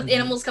 Their stuffed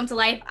animals come to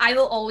life. I've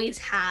always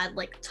had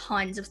like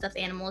tons of stuffed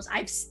animals.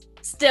 I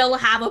still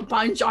have a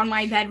bunch on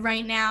my bed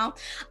right now.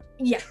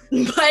 Yeah,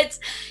 but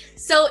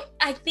so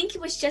I think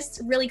it was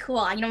just really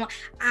cool.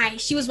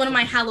 She was one of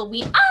my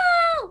Halloween.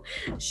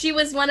 She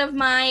was one of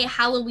my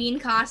Halloween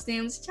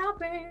costumes.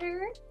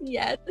 Chopper,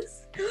 yes.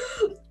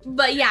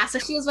 But yeah, so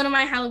she was one of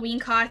my Halloween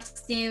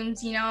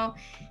costumes.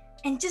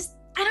 And just,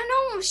 I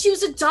don't know, she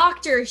was a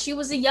doctor. She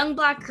was a young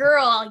black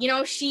girl.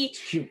 She's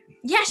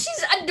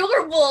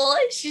adorable.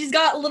 She's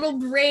got little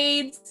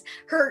braids.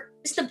 Her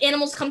stuffed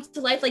animals come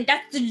to life. Like,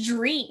 that's the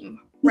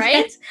dream,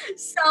 right?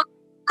 So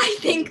I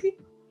think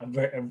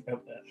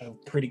a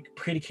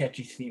pretty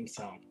catchy theme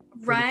song.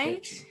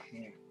 Right?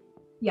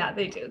 Yeah,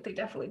 they do. They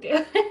definitely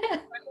do.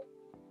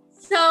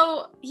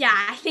 So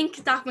yeah, I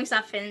think Doc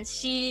McStuffins,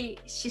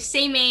 she's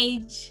same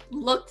age,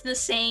 looked the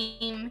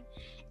same,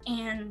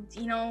 and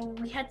you know,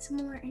 we had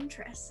similar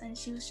interests, and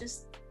she was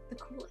just the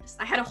coolest.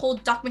 I had a whole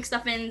Doc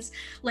McStuffins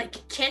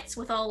like kits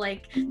with all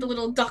like the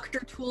little doctor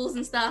tools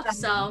and stuff.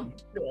 So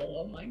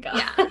oh my god.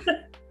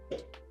 Yeah.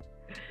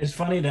 It's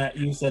funny that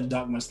you said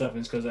Doc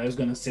McStuffins, because I was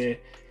gonna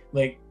say,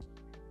 like,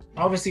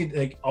 obviously,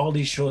 like all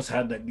these shows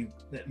had like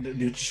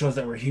the shows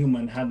that were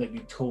human had like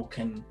the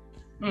token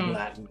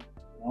black, you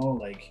know,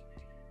 like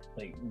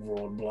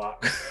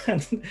Roadblock,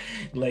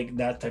 like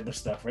that type of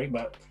stuff, right?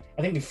 But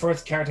I think the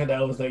first character that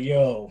I was like,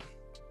 yo,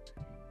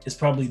 is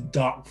probably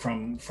Doc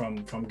from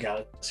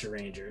Galaxy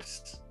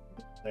Rangers.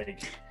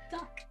 Like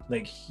Doc.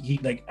 Like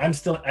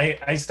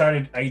I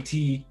started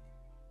IT,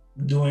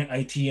 doing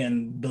IT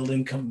and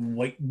building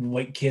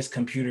white case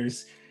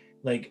computers.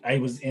 Like I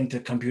was into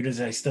computers.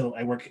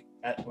 I work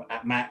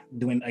at Mac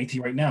doing IT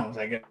right now.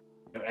 Like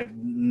I've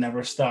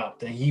never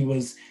stopped. And he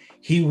was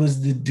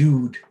the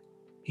dude.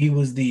 He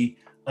was the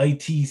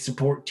IT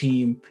support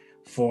team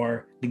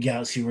for the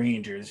Galaxy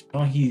Rangers. You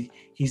know,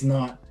 he's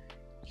not.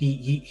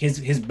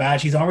 His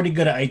badge. He's already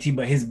good at IT,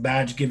 but his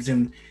badge gives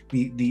him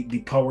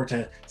the power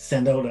to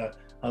send out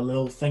a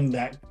little thing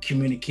that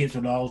communicates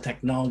with all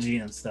technology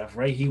and stuff.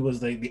 Right? He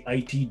was like the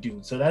IT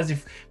dude. So that's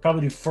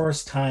probably the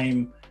first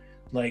time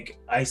like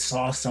I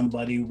saw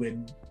somebody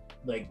with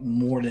like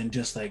more than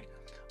just like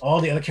all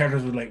the other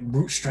characters with like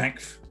brute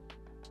strength.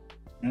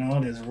 You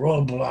know, there's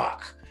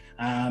Roadblock.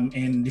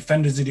 In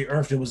Defenders of the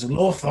Earth, there was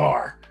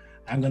Lothar.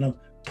 I'm gonna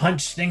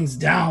punch things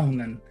down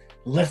and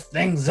lift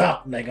things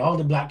up. Like all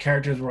the black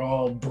characters were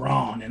all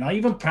brawn, and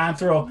even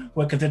Panthro,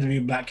 who I consider to be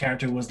a black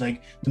character, was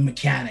like the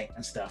mechanic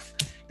and stuff.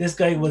 This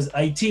guy was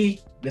IT.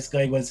 This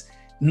guy was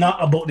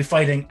not about the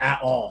fighting at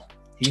all.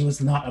 He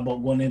was not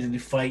about going into the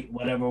fight,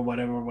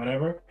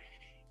 whatever.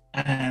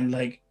 And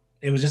like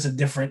it was just a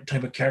different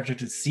type of character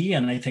to see.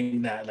 And I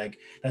think that like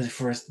that's the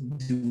first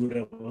dude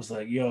that was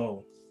like,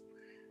 yo.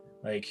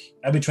 Like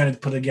I've been trying to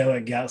put together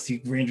a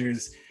Galaxy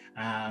Rangers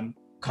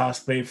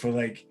cosplay for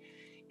like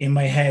in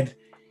my head,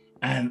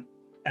 and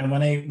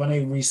when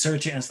I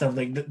research it and stuff,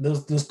 like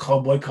those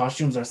cowboy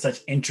costumes are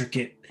such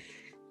intricate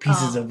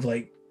pieces of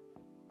like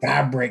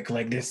fabric.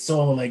 Like they're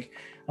so like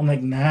I'm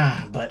like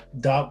nah, but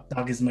Doc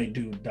is my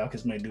dude. Doc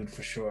is my dude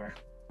for sure.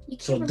 You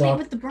can't relate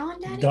with the Brawn,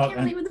 Daddy. Doc,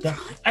 can't relate with the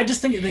Brawn. I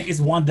just think it's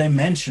one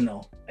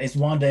dimensional. It's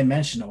one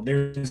dimensional.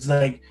 There's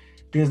like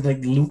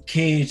Luke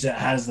Cage that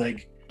has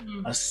like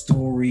a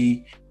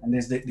story, and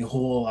there's the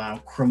whole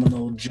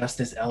criminal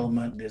justice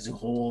element. There's the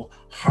whole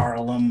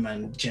Harlem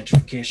and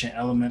gentrification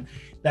element.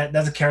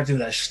 That's a character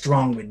that's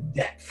strong with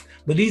depth.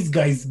 But these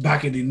guys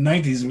back in the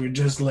 90s were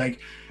just like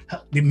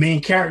the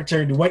main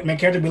character, the white main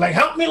character, be like,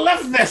 "Help me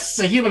lift this,"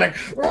 so he would like,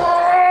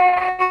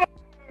 "Roar!"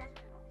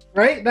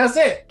 Right? That's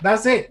it.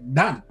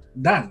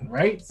 Done.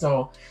 Right?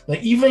 So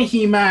like even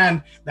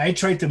He-Man, I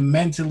tried to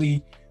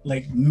mentally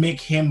like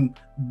make him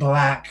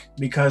black,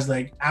 because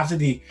like after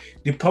the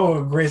power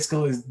of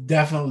Grayskull is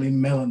definitely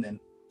Melanin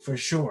for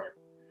sure,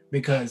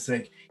 because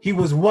like he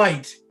was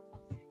white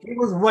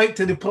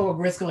till the power of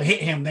Grayskull hit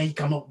him, then he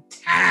come up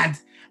tanned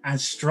and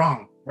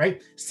strong,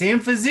 right? Same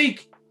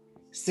physique,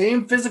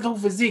 same physical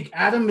physique.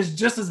 Adam is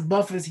just as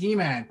buff as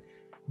He-Man,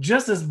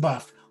 just as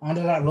buff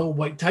under that little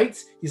white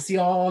tights. You see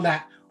all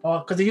that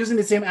because they're using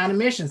the same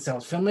animation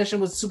cells. Filmation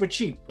was super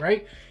cheap,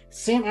 right?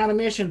 Same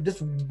animation, this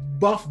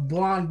buff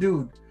blonde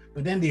dude.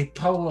 But then the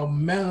power of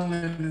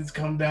Melanin has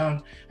come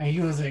down, and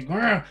he was like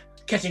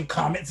catching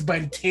comets by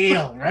the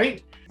tail,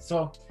 right?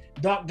 So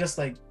Doc just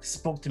like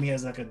spoke to me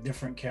as like a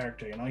different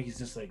character, you know. He's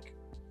just like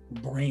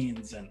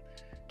brains, and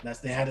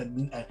they had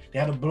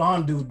a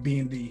blonde dude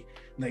being the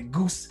like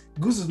Goose.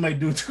 Goose is my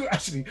dude too,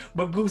 actually,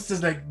 but Goose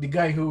is like the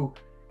guy who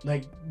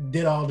like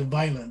did all the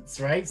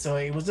violence, right? So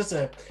it was just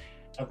a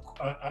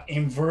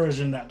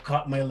inversion that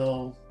caught my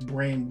little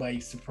brain by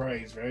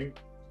surprise, right?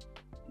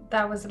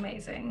 That was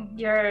amazing.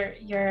 Your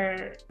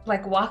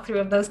like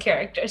walkthrough of those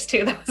characters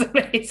too. That was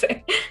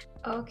amazing.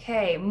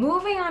 Okay,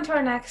 moving on to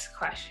our next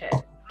question.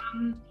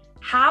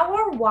 How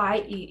or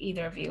why,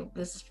 either of you,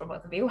 this is for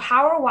both of you,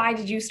 how or why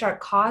did you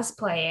start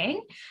cosplaying?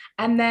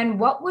 And then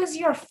what was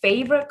your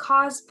favorite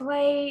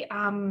cosplay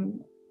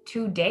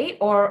to date,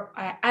 or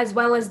as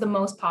well as the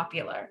most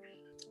popular?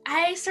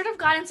 I sort of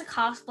got into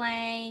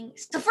cosplaying.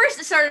 So first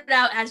it started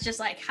out as just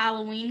like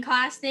Halloween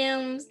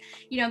costumes,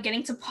 you know,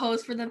 getting to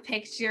pose for the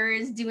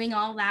pictures, doing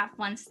all that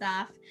fun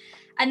stuff.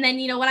 And then,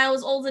 you know, when I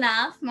was old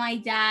enough, my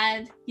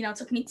dad, you know,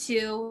 took me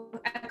to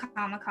a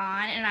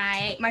Comic-Con,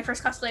 and my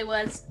first cosplay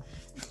was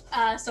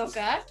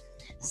Ahsoka.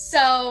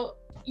 So,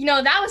 you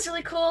know, that was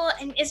really cool.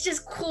 And it's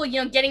just cool,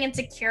 you know, getting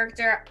into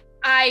character.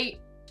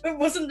 It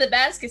wasn't the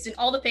best because in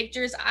all the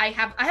pictures I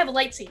have a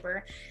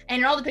lightsaber, and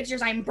in all the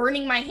pictures I'm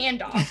burning my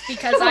hand off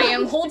because I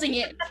am holding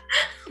it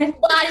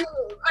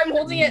I'm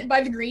holding it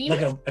by the green,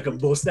 like a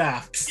bow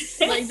staff,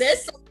 like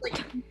this. Like,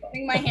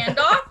 burning my hand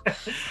off.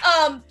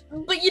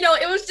 But you know,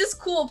 it was just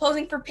cool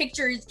posing for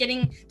pictures,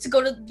 getting to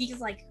go to these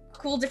like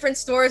cool different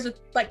stores with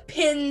like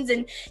pins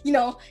and, you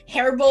know,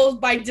 hair bows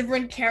by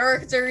different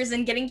characters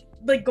and getting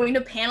like going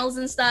to panels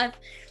and stuff.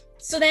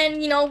 So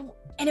then, you know,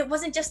 and it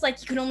wasn't just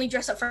like you could only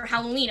dress up for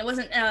Halloween. It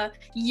wasn't a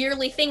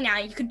yearly thing now.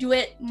 You could do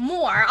it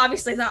more.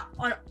 Obviously, it's not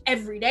an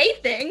everyday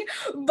thing,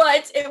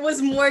 but it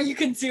was more, you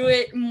could do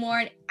it more.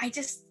 And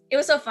it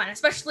was so fun,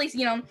 especially,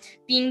 you know,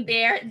 being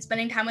there and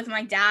spending time with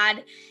my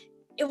dad.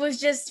 It was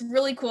just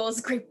really cool. It was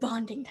a great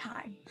bonding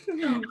time.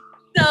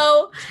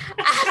 So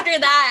after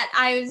that,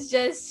 I was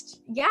just,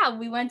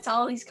 we went to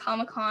all these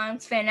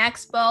Comic-Cons, Fan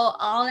Expo,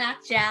 all that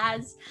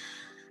jazz.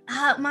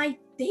 My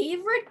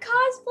favorite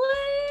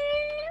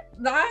cosplay,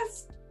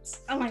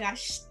 oh my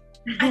gosh.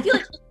 I feel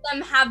like each of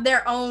them have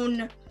their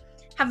own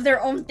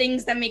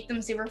things that make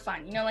them super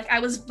fun. You know, like I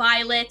was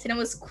Violet and it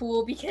was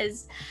cool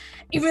because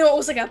even though it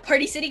was like a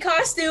Party City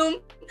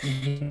costume,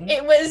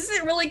 it was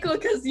really cool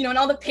because, you know, in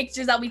all the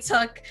pictures that we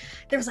took,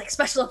 there was like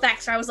special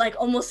effects where I was like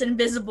almost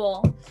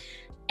invisible.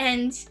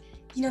 And,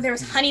 you know, there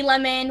was Honey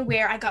Lemon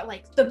where I got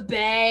like the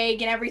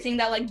bag and everything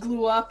that like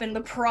glue up and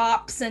the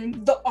props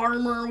and the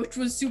armor, which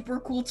was super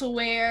cool to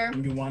wear.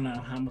 You won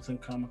a Hamilton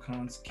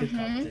Comic-Con's kid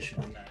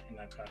competition in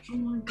that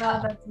costume. Oh my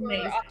god, that's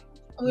amazing.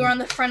 We were on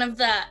the front of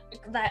that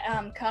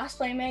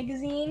cosplay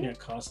magazine. Yeah,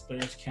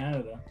 Cosplayers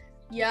Canada.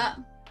 Yeah.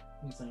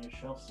 It's on your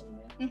shelf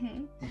somewhere.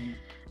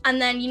 And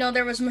then, you know,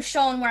 there was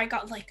Michonne where I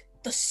got like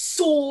the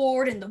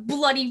sword and the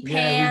bloody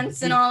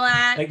pants and all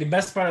that. Like the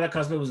best part of that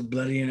cosplay was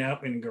bloodying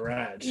up in the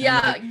garage. Yeah,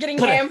 like, getting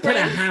put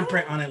handprint. a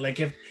handprint on it, like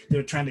if they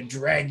were trying to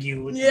drag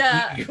you.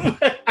 Yeah.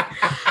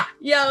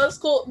 Yeah, it was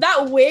cool.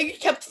 That wig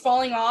kept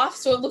falling off,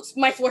 so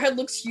my forehead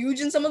looks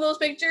huge in some of those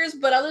pictures.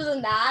 But other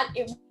than that,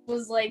 it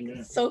was like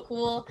so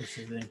cool.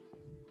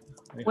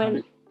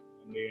 When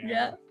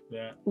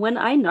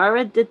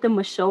Ainara did the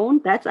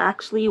Michonne, that's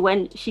actually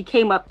when she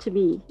came up to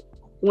me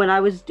when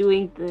I was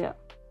doing the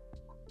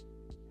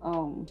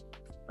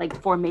like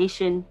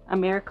Formation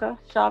America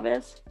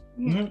Chavez.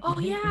 Oh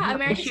yeah,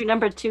 issue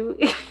number 2.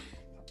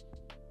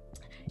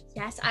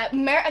 Yes,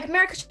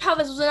 America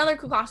Chavez was another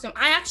cool costume.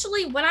 I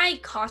actually, when I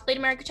cosplayed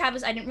America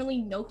Chavez, I didn't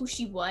really know who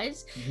she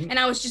was, and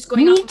I was just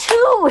going. Me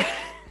too.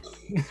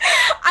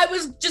 I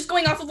was just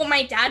going off of what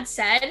my dad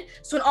said.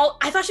 So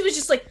I thought she was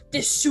just like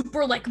this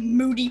super like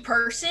moody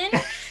person.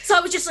 So I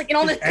was just like in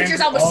all the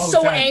pictures, I was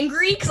so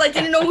angry because I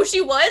didn't know who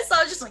she was. So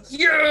I was just like,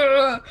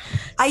 yeah.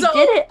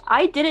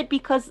 I did it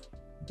because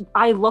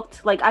I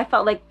looked like, I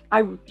felt like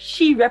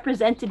she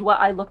represented what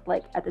I looked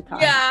like at the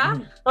time. Yeah.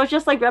 So it's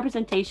just like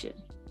representation.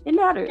 It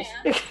matters.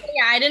 Yeah,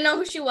 I didn't know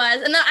who she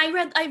was. And then I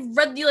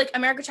read the like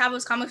America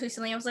Chavez comics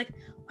recently. I was like,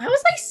 why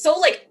was I so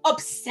like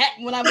upset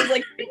when I was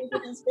like looking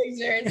at these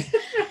pictures?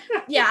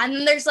 Yeah, and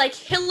then there's like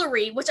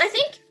Hillary, which I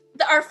think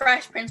our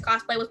Fresh Prince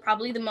cosplay was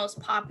probably the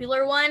most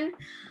popular one.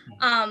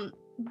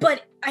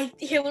 But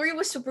Hillary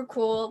was super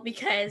cool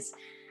because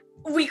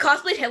I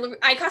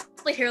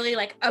cosplayed Hillary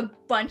like a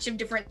bunch of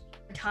different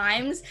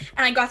times,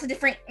 and I got the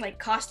different like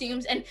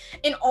costumes, and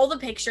in all the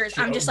pictures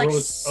I'm just like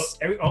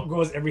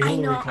every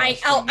Hillary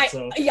costume,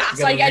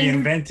 so I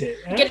reinvent it.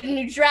 Get a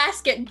new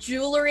dress, get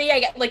jewelry, I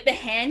get like the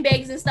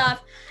handbags and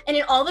stuff, and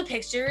in all the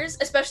pictures,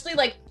 especially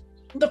like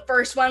the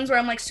first ones where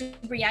I'm like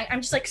super young,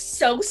 I'm just like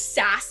so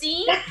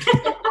sassy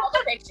in all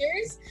the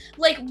pictures.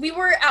 Like we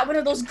were at one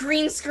of those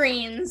green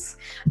screens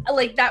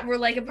like that were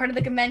like a part of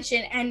the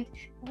convention, and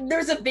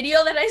there's a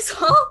video that I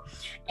saw,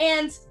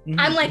 and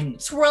I'm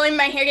like twirling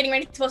my hair, getting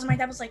ready to pose, and my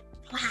dad was like,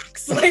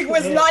 relax, like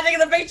was not taking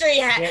the picture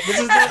yet.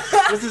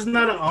 This is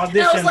not an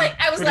audition.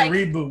 I was like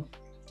reboot.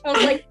 I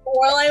was like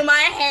twirling my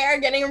hair,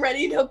 getting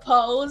ready to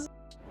pose.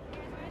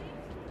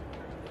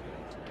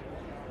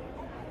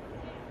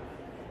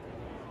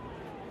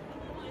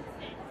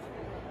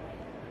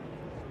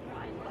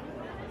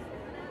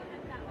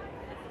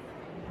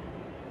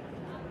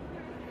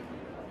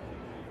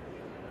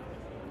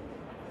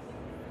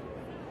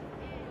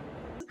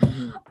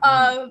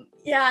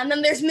 And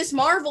then there's Miss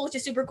Marvel, which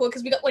is super cool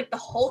because we got like the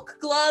Hulk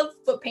glove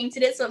but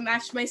painted it so it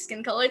matched my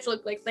skin color to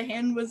look like the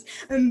hand was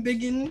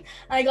big.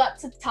 I got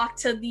to talk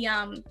to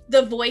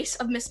the voice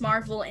of Miss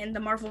Marvel in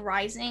the Marvel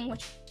Rising,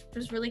 which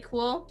was really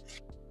cool.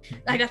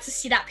 I got to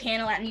see that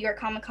panel at New York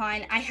Comic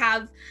Con. I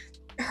have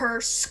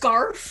her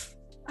scarf.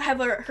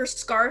 Her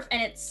scarf,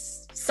 and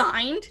it's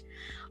signed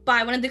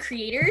by one of the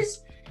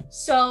creators.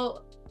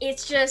 So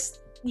it's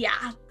just,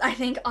 I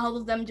think all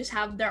of them just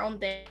have their own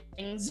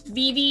things.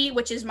 Vivi,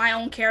 which is my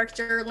own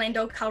character,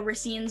 Lando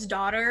Calrissian's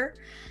daughter.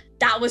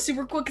 That was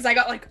super cool because I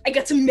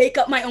got to make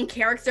up my own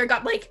character.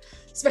 Got like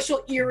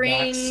special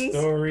earrings,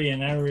 backstory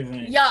and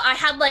everything. Yeah, I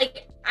had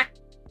like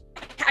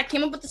I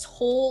came up with this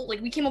whole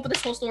we came up with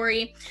this whole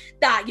story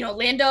that, you know,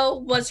 Lando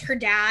was her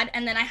dad,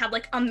 and then I had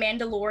like a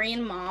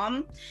Mandalorian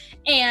mom,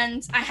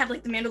 and I had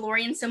like the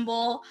Mandalorian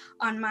symbol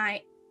on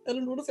my I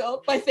don't know what it's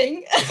called. My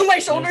thing, my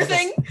shoulder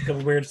thing. A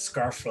weird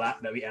scarf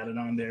flap that we added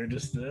on there.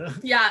 Just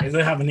yeah. It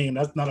doesn't have a name.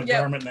 That's not a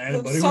garment that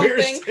anybody something.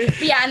 wears.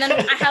 But yeah, and then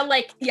I had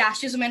like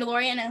she was a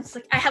Mandalorian, and it's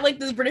like I had like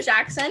this British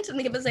accent, and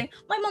they kept saying,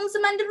 "My mom's a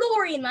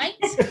Mandalorian, mate."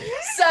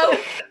 So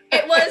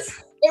it was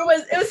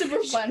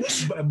super fun.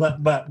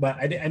 But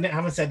I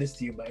haven't said this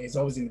to you, but it's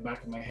always in the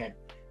back of my head.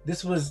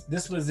 This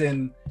was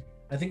in,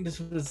 I think this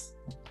was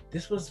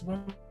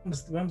when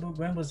was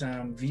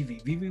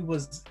Vivi? Vivi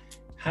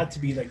had to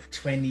be like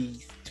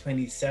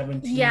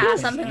 2017. Yeah,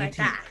 something like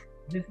that.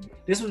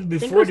 This was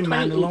before the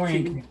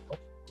Mandalorian came out.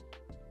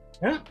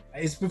 Yeah,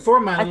 it's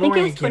before Mandalorian I think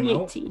it was came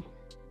 2018. out.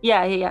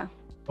 Yeah.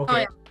 Okay. Oh,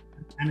 yeah.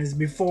 And it's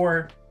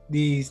before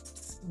the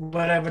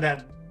whatever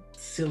that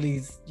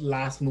silly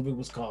last movie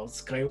was called,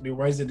 The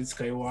Rise of the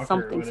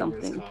Skywalker, Something.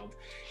 it's called.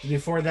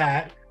 Before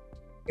that,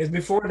 it's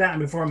before that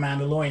and before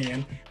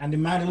Mandalorian, and the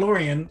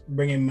Mandalorian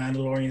bringing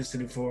Mandalorians to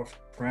the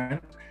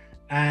forefront,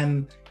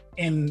 and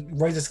in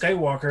Rise of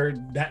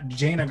Skywalker, that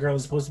Jaina girl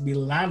is supposed to be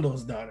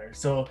Lando's daughter.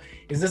 So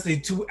is this the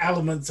two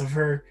elements of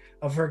her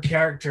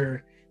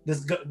character?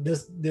 This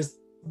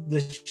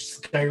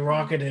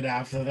skyrocketed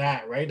after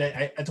that, right?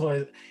 I told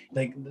her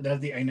like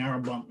that's the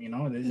Ainara bump, you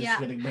know. They just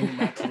really bring it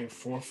back to the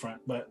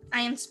forefront. But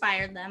I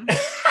inspired them.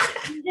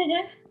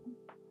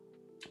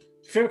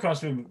 Favorite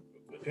costume,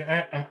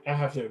 I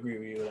have to agree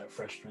with you that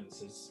Fresh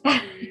Prince is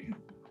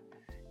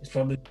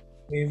probably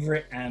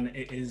favorite, and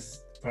it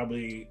is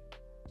probably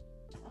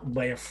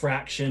by a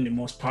fraction the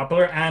most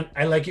popular. And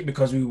I like it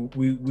because we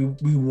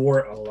wore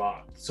it a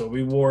lot. So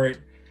we wore it.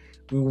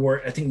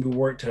 I think we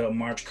wore it to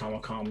March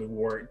Comic Con, we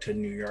wore it to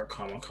New York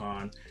Comic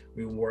Con,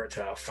 we wore it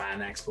to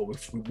Fan Expo,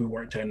 we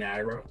wore it to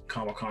Niagara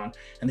Comic Con,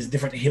 and there's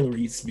different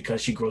Hillarys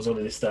because she grows out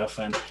of this stuff,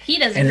 and he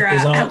doesn't grow.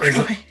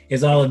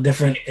 It's all a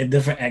different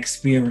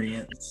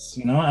experience,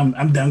 you know.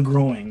 I'm done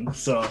growing,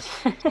 so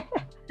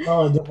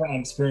all a different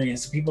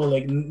experience. People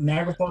like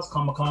Niagara Falls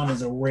Comic Con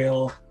is a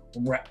real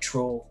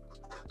retro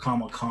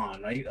Comic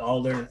Con, right?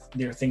 All their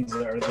things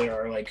that are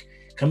there are like,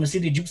 come and see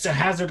the Dukes of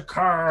Hazzard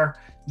car,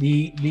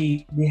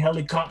 the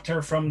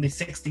helicopter from the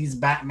 60s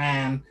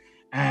Batman,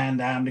 and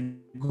the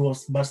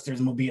Ghostbusters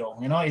mobile.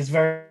 You know, it's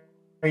very,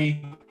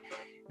 very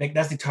like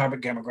that's the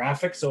target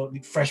demographic. So the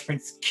Fresh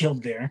Prince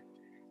killed there,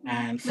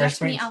 and Fresh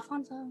Prince.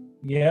 Alfonso.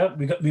 Yeah,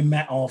 we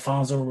met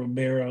Alfonso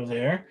Ribeiro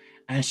there,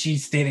 and she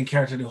stayed in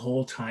character the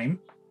whole time.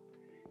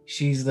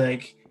 She's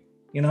like,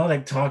 you know,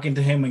 like talking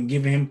to him and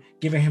giving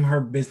him her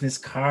business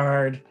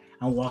card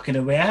and walking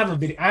away. I have a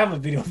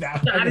video of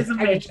that. That is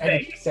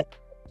amazing.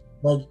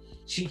 Like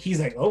he's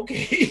like,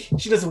 okay.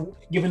 She doesn't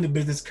give him the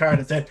business card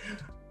and said,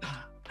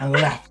 and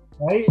left,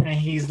 right? And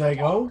he's like,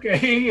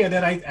 okay. And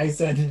then I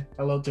said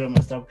hello to him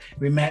and stuff.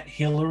 We met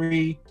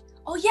Hillary.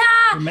 Oh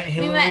yeah. We met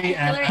Hillary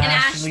and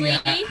Ashley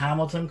at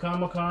Hamilton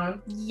Comic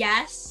Con.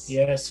 Yes.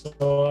 Yeah.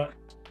 So,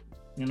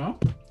 you know.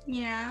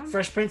 Yeah.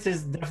 Fresh Prince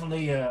is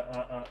definitely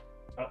a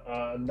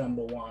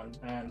number one,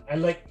 and I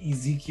like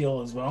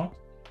Ezekiel as well.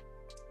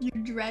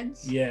 Your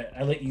dreads. Yeah,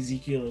 I like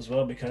Ezekiel as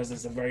well because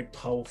it's a very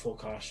powerful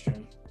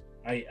costume.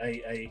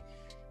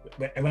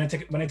 When I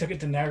took it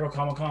to Niagara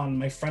Comic Con,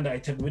 my friend that I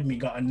took with me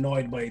got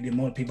annoyed by the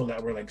amount of people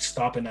that were like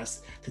stopping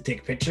us to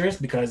take pictures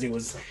because it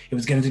was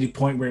getting to the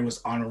point where it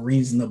was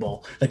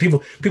unreasonable. Like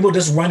people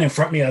just run in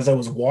front of me as I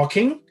was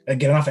walking,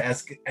 getting off an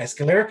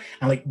escalator,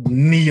 and like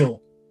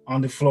kneel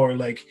on the floor,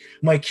 like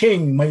my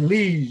king, my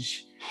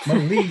liege.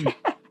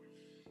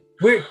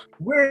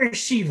 Where is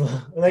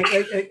Shiva? Like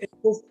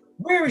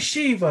where is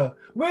Shiva?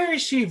 Where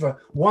is Shiva?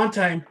 One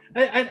time,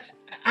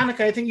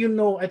 Annika, I think you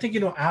know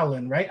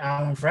Alan, right?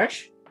 Alan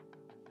Fresh.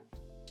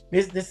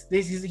 He's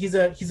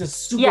a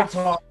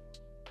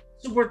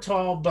super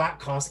tall black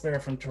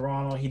cosplayer from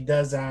Toronto. He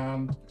does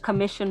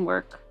commission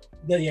work.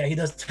 Yeah, he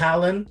does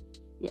Talon.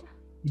 Yeah.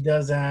 He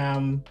does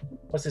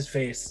what's his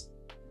face?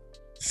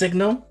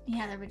 Signal.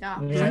 Yeah, there we go.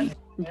 Yeah.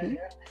 Mm-hmm.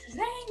 What's his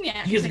name?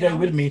 Yeah. He's the guy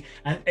with me,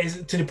 and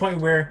it's to the point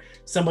where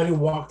somebody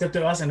walked up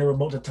to us and they were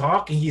about to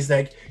talk, and he's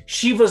like,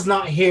 "Shiva's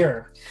not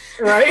here,"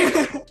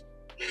 right?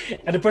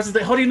 And the person's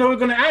like, "How do you know we're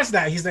going to ask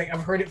that?" He's like,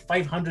 "I've heard it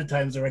 500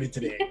 times already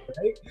today,"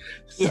 right?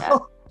 Yeah.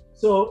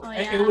 So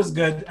it was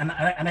good, and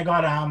I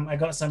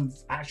got some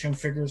action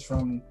figures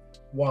from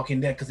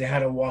Walking Dead because they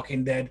had a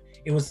Walking Dead.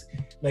 It was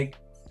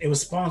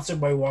sponsored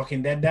by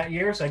Walking Dead that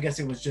year, so I guess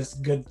it was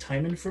just good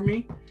timing for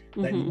me.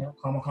 That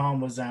Comic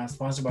Con was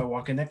sponsored by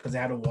Walking Dead because they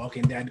had a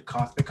Walking Dead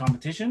cosplay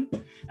competition,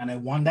 and I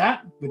won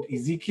that with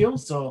Ezekiel.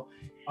 So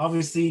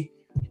obviously,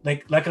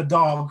 like a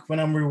dog, when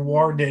I'm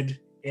rewarded,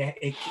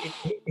 it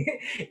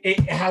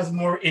has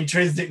more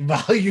intrinsic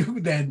value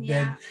than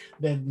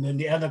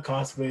the other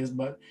cosplays.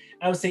 But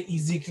I would say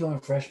Ezekiel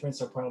and Fresh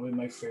Prince are probably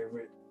my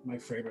favorite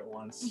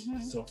ones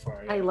so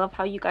far. Yeah. I love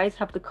how you guys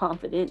have the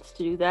confidence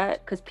to do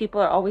that because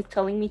people are always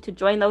telling me to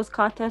join those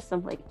contests.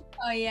 I'm like,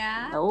 oh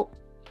yeah,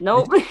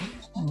 nope.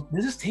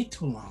 They just take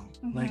too long.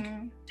 Like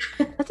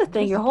that's the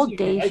thing. Your whole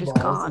day is just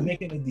gone.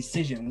 Making a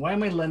decision. Why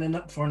am I lining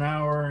up for an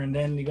hour and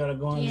then you gotta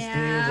go on the stage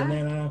and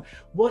then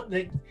what?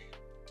 Like,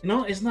 you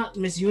know, it's not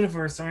Miss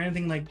Universe or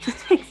anything like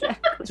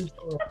exactly.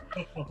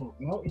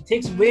 tutorial. It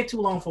takes way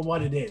too long for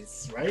what it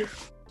is, right?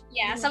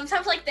 Yeah,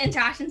 sometimes like the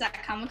interactions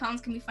at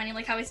Comic-Cons can be funny.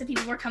 Like how I said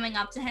people were coming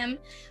up to him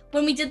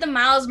when we did the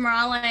Miles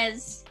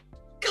Morales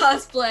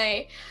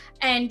cosplay,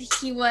 and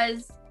he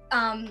was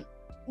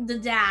the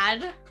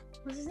dad.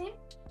 What's his name?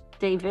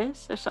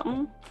 Davis or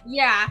something.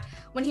 Yeah,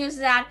 when he was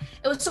that,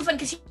 it was so fun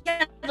because he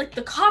had like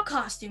the cop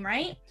costume,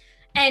 right?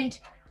 And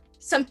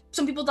some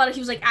people thought he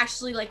was like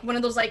actually like one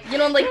of those like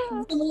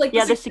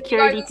the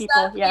security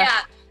people.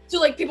 Yeah. So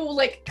like people would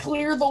like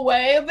clear the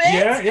way a bit.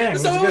 Yeah.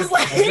 So it was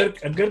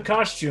like a good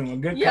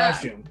costume.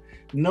 Costume.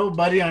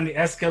 Nobody on the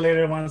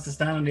escalator wants to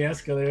stand on the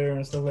escalator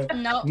and stuff like that.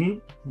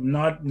 No.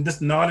 Not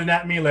just nodding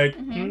at me like.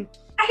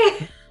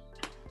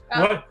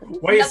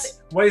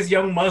 Why is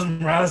young Miles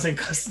Morales in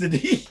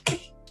custody?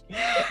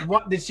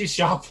 What did she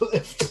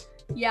shoplift?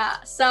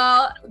 Yeah,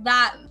 so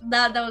that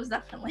was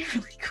definitely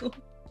really cool.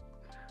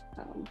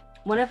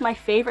 One of my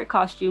favorite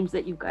costumes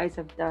that you guys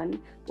have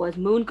done was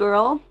Moon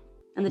Girl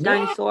and the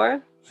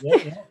dinosaur.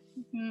 Yeah.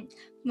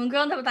 Moon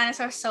Girl and the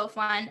dinosaur are so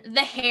fun. The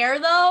hair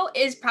though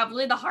is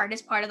probably the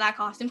hardest part of that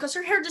costume because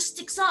her hair just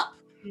sticks up,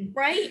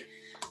 right?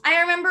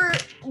 I remember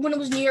when it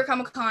was New York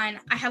Comic Con,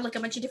 I had like a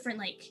bunch of different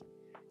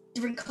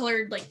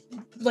colored like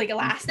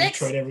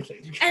elastics. We tried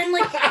everything. And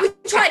like we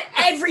tried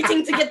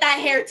everything to get that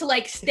hair to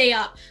like stay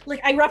up. Like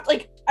I wrapped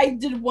I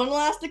did one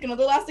elastic,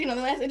 another elastic,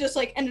 and just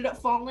like ended up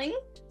falling.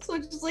 So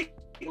it just like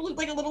it looked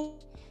like a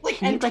little like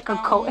a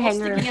coat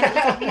hanger sticking out the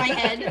top of my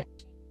head.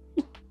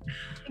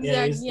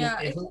 It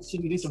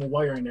should be some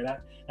wire in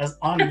there. That's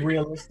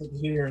unrealistic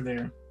here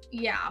there.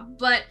 Yeah,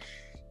 but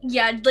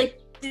yeah,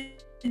 like the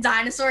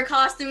dinosaur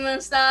costume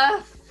and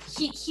stuff.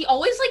 He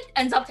always like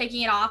ends up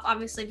taking it off,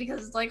 obviously,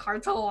 because it's like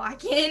hard to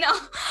walk in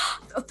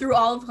through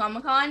all of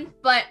Comic-Con.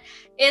 But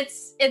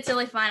it's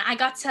really fun. I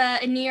got to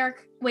in New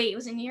York. Wait,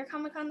 was it New York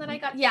Comic-Con that I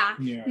got? Yeah,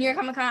 New York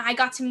Comic-Con. I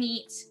got to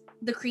meet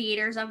the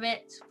creators of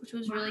it, which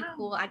was really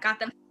cool. I got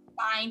them to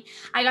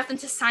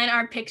sign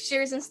our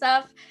pictures and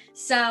stuff.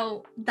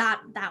 So that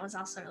was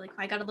also really cool.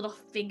 I got a little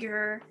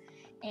figure,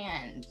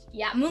 and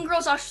yeah, Moon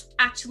Girl's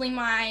actually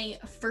my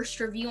first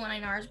review on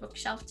Ainara's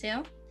bookshelf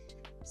too.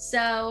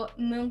 So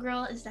Moon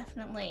Girl is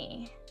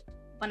definitely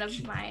one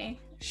of my.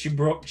 She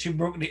broke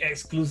the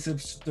exclusive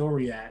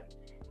story at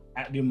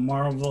the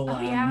Marvel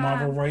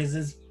Marvel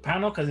Rises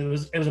panel because it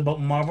was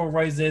about Marvel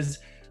Rises.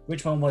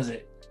 Which one was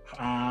it?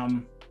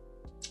 Heart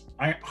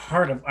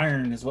of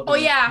Iron is what.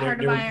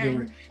 Heart of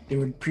Iron. They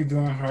were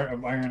previewing Heart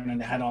of Iron and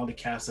they had all the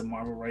cast of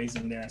Marvel Rise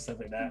in there and stuff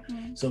like that.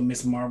 Mm-hmm. So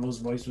Miss Marvel's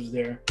voice was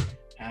there,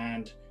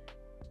 and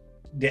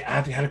they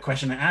had a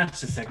question and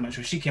answer segment.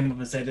 So she came up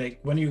and said, like,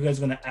 when are you guys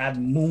going to add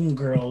Moon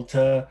Girl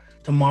to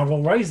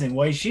Marvel Rising?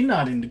 Why is she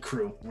not in the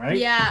crew, right?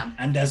 Yeah.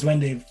 And that's when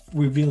they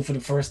revealed for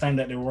the first time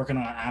that they're working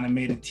on an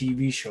animated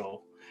TV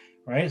show,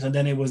 right? So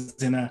then it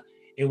was in the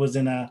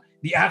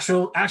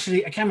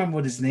actually, I can't remember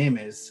what his name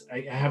is.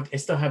 I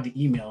still have the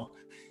email.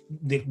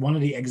 One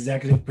of the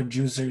executive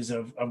producers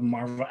of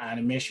Marvel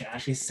Animation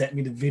actually sent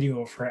me the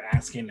video of her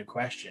asking the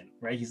question,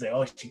 right? He's like,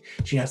 oh,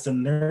 she has some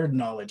nerd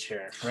knowledge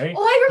here, right?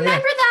 Oh, I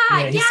remember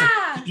that.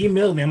 Yeah. He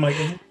emailed me. I'm like,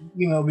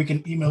 we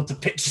can email to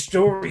pitch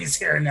stories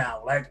here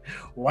now. Like,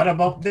 what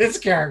about this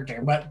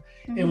character? But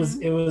it's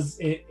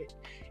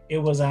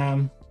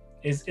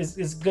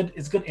good.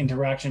 It's good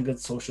interaction, good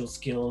social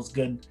skills,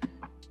 good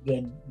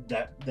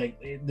that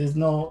like there's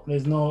no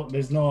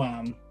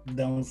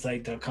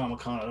downside to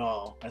Comic-Con at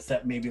all,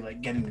 except maybe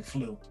like getting the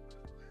flu.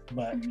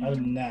 But other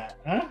than that,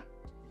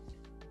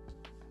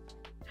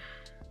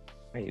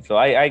 Right, so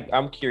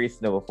I'm curious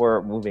to know,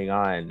 before moving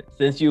on,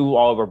 since you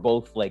all were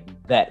both like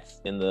vets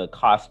in the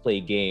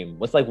cosplay game,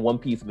 what's like one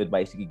piece of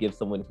advice you could give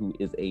someone who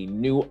is a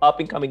new up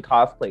and coming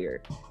cosplayer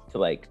to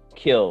like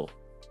kill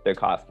their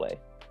cosplay?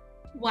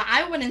 Well,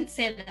 I wouldn't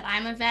say that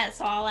I'm a vet,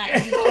 so I'll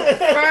let you go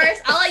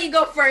first. I'll let you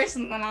go first,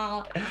 and then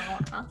I'll say.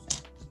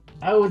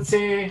 I would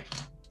say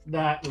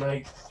that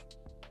like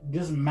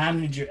just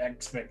manage your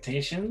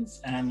expectations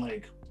and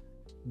like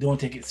don't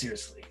take it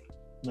seriously.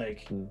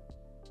 Like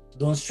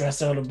don't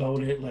stress out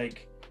about it.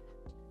 Like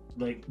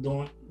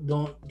don't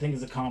think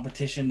it's a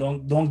competition.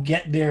 Don't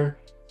get there.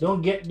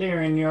 Don't get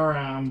there in your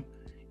Iron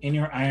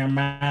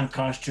Man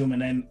costume,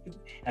 and then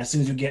as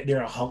soon as you get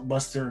there, a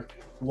Hulkbuster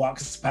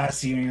walks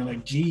past you and you're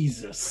like,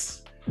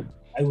 Jesus,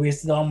 I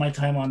wasted all my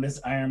time on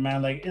this Iron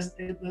Man. Like it's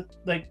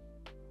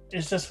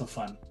just for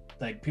fun.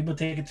 Like people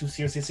take it too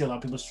seriously. I see a lot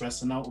of people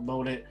stressing out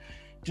about it.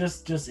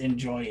 Just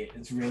enjoy it.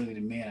 It's really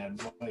the main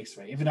advice,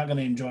 right? If you're not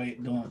gonna enjoy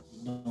it, don't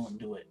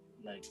do it.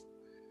 Like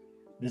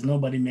there's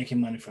nobody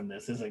making money from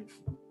this. There's like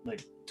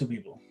two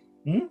people.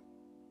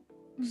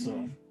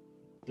 So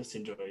just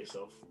enjoy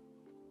yourself.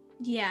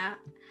 Yeah.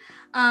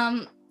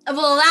 Well,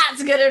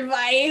 that's good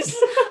advice.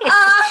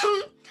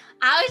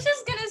 I was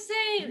just gonna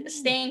say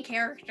stay in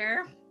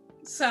character.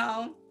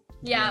 So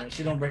yeah.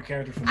 She don't break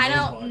character from I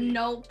nobody. don't.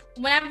 Nope.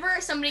 Whenever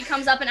somebody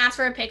comes up and asks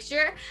for a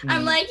picture,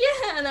 I'm like,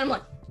 yeah, and then I'm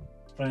like,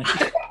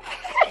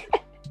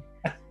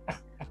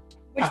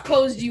 which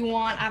pose do you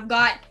want? I've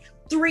got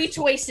 3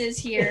 choices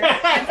here.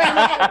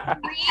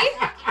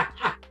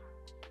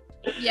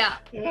 3. Yeah.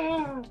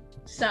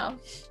 So.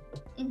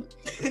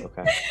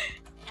 Okay.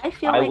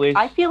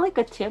 I feel like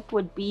a tip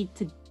would be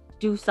to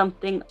do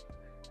something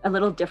a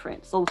little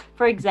different. So,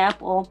 for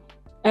example,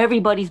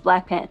 everybody's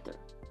Black Panther.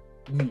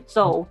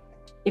 So,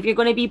 if you're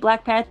going to be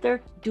Black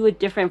Panther, do a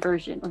different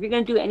version. Or if you're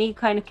going to do any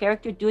kind of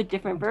character, do a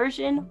different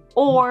version,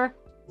 or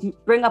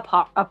bring a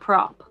prop.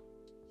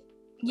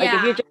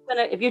 Yeah. Like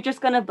if you're just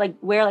gonna like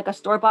wear like a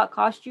store-bought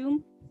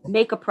costume,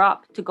 make a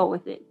prop to go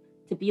with it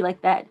to be like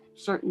that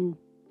certain.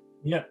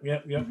 Yep.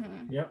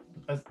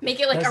 Make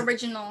it like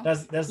original.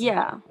 That's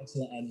yeah.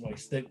 excellent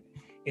advice. That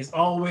is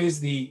always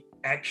the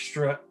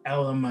extra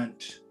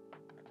element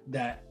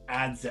that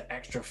adds the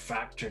extra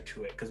factor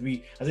to it. Because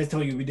as I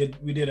told you, we did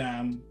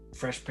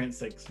Fresh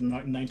Prince like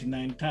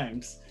 99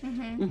 times.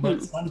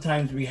 But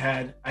sometimes I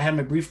had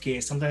my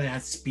briefcase. Sometimes I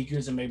had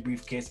speakers in my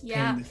briefcase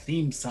playing the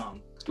theme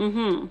song.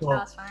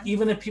 So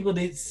even if people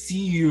didn't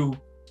see you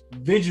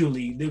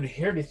visually, they would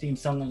hear the theme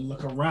song and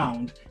look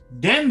around.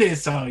 Then they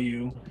saw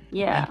you.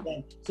 Yeah.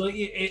 So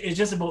it's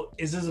just about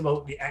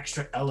the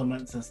extra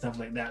elements and stuff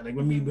like that. Like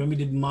when we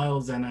did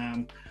Miles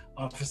and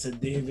Officer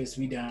Davis,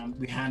 we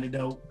handed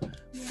out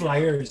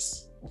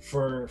flyers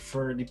for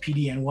the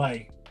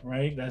PDNY,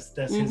 right? That's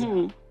his.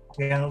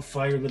 We had out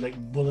flyers with like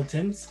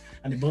bulletins,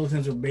 and the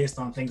bulletins were based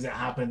on things that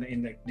happened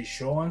in like the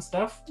show and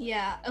stuff.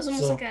 Yeah, it was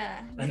almost like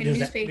a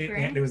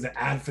newspaper. There was the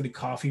ad for the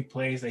coffee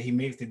place that he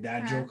makes the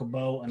dad joke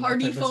about and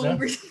party phone.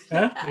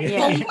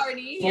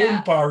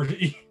 Phone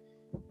party,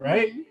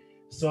 right?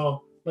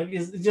 So like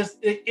it's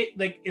just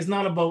like it's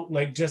not about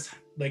like just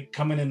like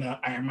coming in the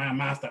Iron Man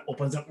mask that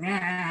opens up.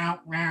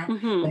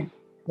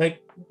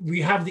 Like we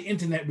have the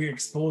internet, we're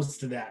exposed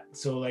to that.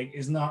 So like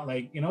it's not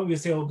like, we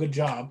say, oh, good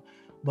job.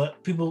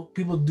 But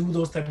people do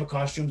those type of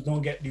costumes,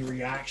 don't get the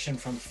reaction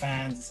from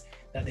fans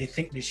that they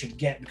think they should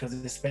get because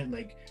they spent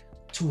like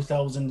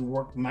 2,000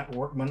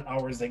 workman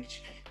hours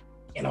like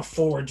in a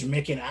forge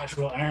making an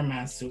actual Iron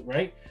Man suit,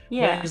 right?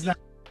 Yeah. But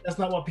that's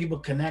not what people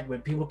connect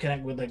with. People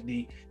connect with like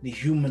the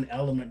human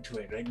element to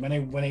it. Like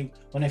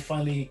when I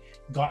finally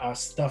got a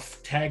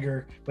stuffed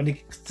tiger,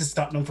 to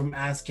stop them from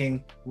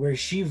asking where's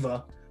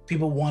Shiva,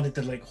 people wanted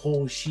to like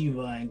hold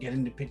Shiva and get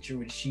in the picture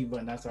with Shiva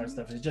and that sort of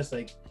stuff. It's just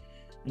like,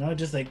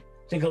 just like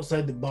think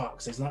outside the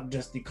box. It's not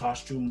just the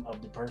costume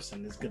of the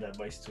person. It's good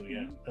advice too.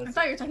 Yeah. I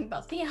thought you were talking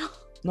about Theo.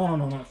 No,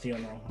 not Theo.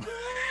 No.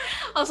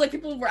 I was like,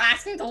 people were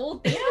asking to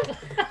hold Theo.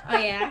 Oh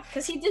yeah,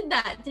 because he did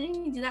that. Didn't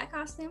he do that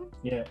costume?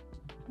 Yeah.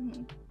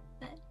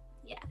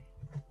 Yeah.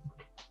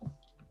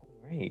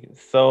 Right.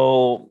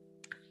 So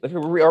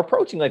we are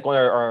approaching like one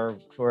of our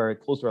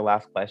close to our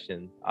last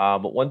question.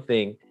 But one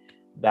thing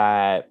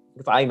that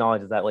because I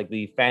acknowledge is that like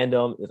the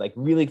fandom is like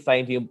really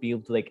exciting to be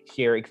able to like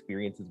share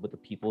experiences with the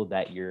people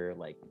that you're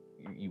like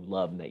you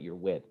love and that you're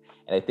with.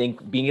 And I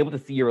think being able to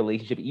see your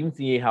relationship, even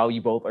seeing how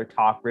you both are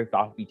riff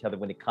off of each other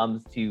when it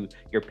comes to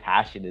your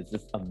passion is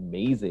just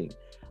amazing.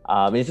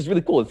 And it's just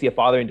really cool to see a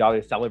father and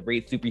daughter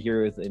celebrate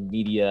superheroes in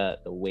media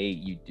the way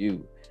you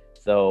do.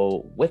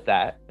 So with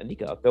that,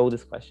 Anika, I'll throw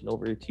this question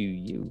over to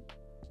you.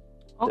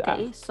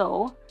 Okay,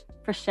 so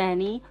for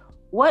Shani,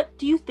 what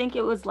do you think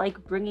it was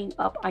like bringing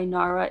up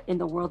Ainara in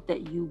the world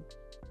that you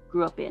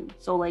grew up in?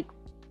 So like,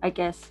 I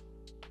guess,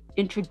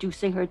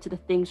 introducing her to the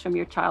things from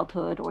your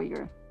childhood or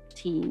your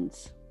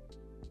teens.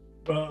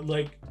 Well,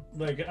 like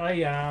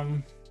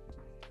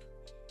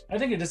I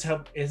think it just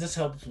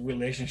helps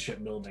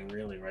relationship building,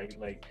 really, right?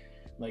 Like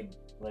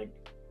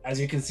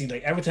as you can see,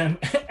 like every time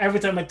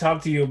I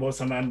talk to you about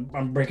something,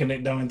 I'm breaking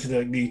it down into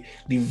the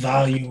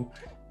value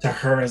to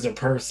her as a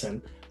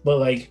person. But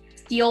like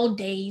the old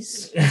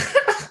days.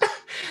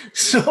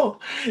 So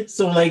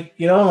like,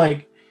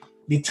 like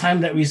the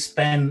time that we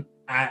spend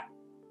at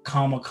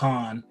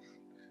Comic-Con,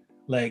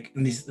 like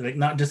these, like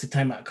not just the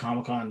time at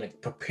Comic-Con,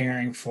 like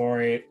preparing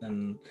for it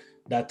and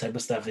that type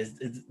of stuff is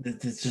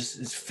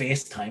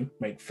FaceTime.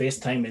 Right?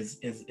 FaceTime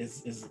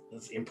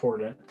is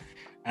important.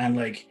 And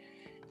like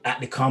at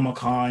the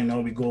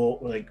Comic-Con,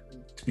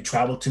 we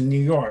travel to New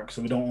York,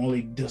 so we don't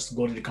only just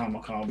go to the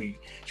Comic-Con.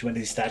 She went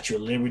to the Statue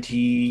of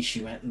Liberty.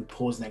 She went and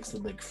posed next to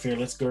like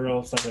Fearless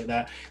Girl, stuff like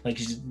that. Like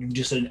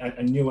just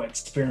a new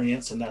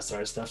experience and that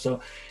sort of stuff. So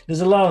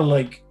there's a lot of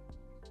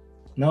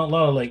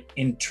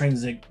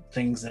intrinsic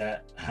things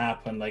that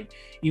happen. Like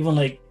even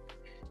like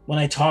when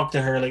I talk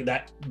to her, like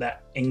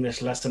that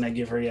English lesson I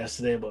give her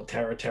yesterday about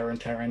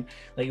Terran,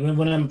 like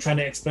when I'm trying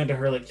to explain to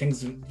her like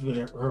things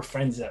with her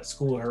friends at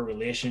school, her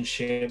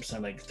relationships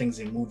and like things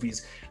in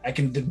movies, I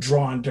can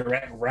draw on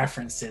direct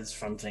references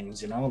from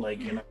things, like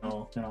when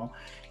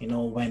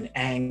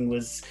Aang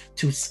was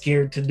too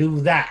scared to do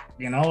that,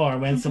 or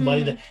when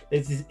somebody that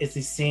it's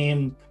the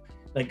same.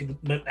 Like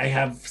I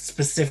have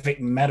specific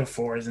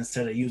metaphors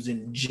instead of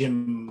using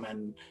Jim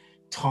and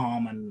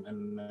Tom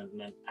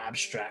and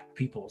abstract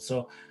people.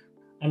 So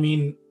I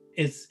mean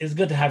it's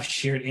good to have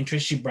shared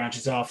interests. She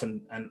branches off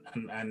and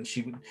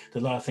she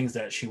there's a lot of things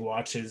that she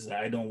watches that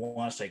I don't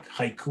watch, like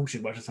haiku. She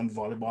watches some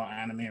volleyball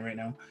anime right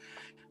now,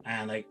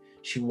 and like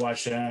She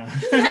watched.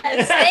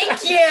 Yes,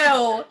 thank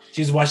you.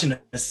 She was watching a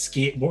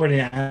skateboarding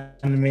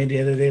anime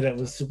the other day that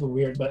was super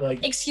weird, but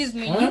like. Excuse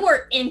me, you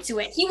were into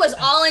it. He was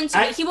all into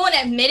it. He won't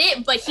admit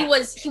it, but he's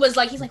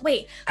like,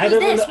 wait, what's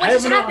this? What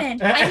just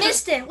happened? I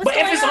missed it. What's but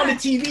going if it's on the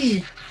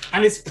TV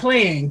and it's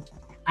playing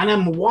and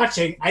I'm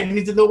watching, I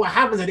need to know what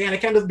happens at the end. I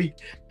can't just be.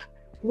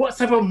 What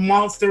type of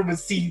monster would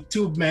see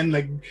two men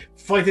like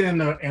fighting in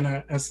a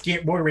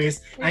skateboard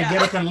race and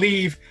get up and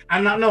leave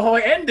and not know how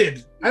it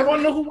ended? I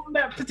want to know who won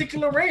that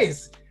particular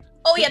race.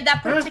 Oh yeah,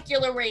 that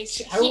particular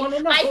race. I want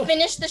to know. I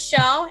finished the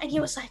show and he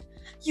was like,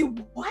 "You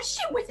watched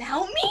it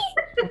without me?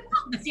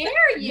 How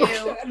dare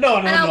you?" No.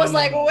 And I was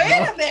like, "Wait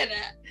a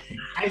minute."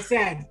 I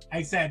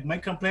said my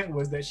complaint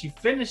was that she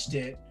finished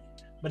it,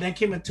 but then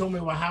came and told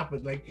me what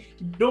happened. Like,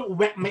 don't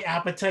whet my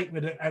appetite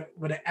with an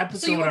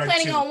episode. So you were or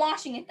planning two. on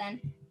watching it then?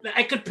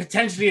 I could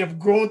potentially have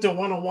grown to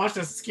want to watch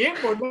a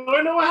skateboard, but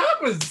I know what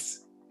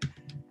happens.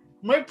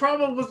 My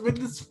problem was with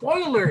the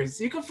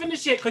spoilers. You can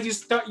finish it because you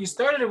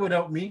started it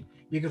without me.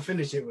 You can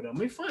finish it without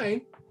me,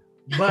 fine.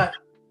 But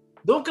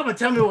don't come and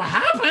tell me what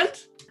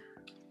happened.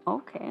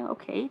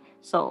 Okay.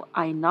 So,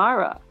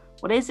 Ainara,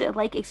 what is it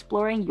like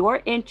exploring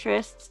your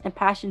interests and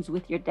passions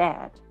with your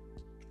dad?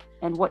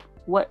 And what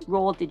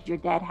role did your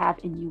dad have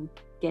in you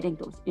getting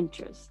those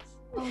interests?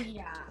 Oh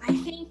yeah, I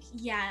think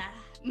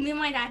me and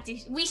my dad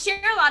we share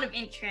a lot of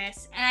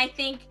interests, and I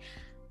think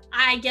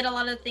I get a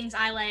lot of things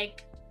I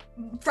like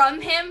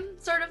from him,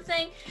 sort of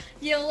thing.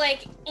 You know,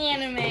 like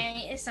anime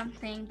is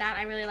something that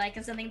I really like,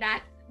 and something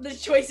that the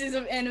choices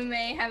of anime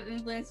have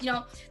influenced. You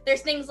know,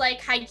 there's things like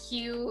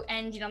Haikyuu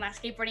and that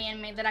skateboarding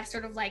anime that I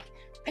sort of like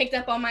picked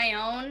up on my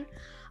own.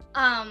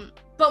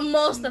 But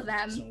most of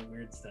them. Some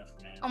weird stuff,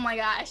 man. Oh my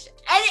gosh!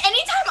 And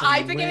anytime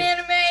I pick an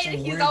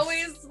anime, he's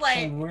always like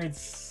some weird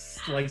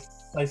slice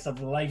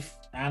of life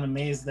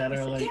animes that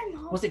are like,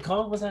 what's it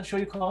called? What's that show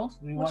you called?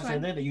 We watched it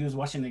that you was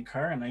watching in the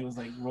car and I was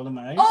like rolling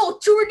my eyes. Oh,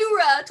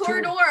 Toradora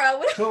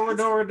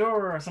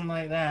or something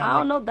like that. I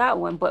don't know that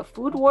one, but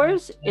Food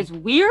Wars is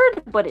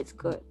weird, but it's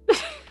good.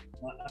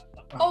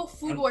 Oh,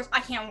 Food Wars! I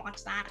can't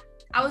watch that.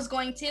 I was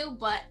going to,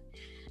 but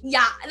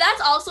yeah,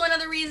 that's also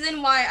another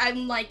reason why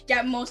I'm like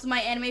get most of my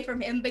anime from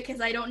him,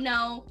 because I don't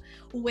know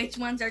which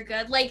ones are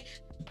good. Like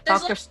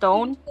there's Dr.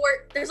 Stone.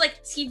 There's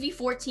like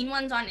TV-14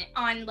 ones on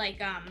like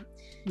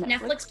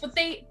Netflix, but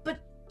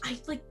I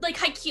like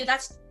Haikyuu.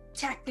 That's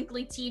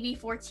technically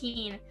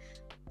TV-14,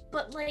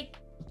 but like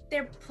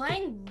they're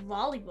playing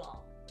volleyball.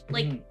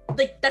 Like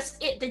that's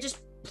it. They're just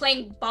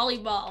playing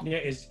volleyball. Yeah,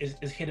 it's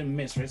hit and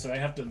miss, right? So I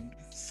have to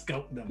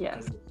scout them. Yeah.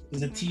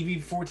 There's a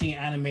TV-14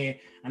 anime,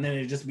 and then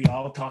it just be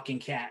all talking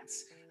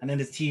cats. And then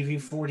there's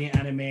TV-14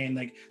 anime, and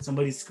like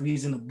somebody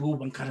squeezing a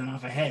boob and cutting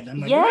off a head. I'm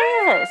like,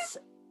 yes,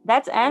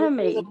 that's anime.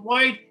 There's a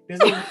wide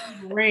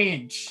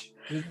range.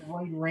 There's a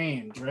wide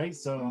range, right?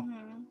 So,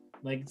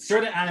 like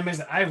certain animes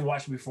that I've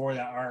watched before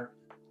that are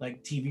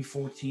like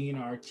TV-14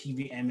 or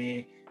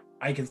TVMA,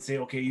 I can say,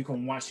 okay, you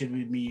can watch it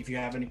with me if you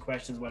have any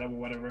questions,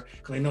 whatever.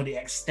 Because I know the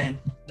extent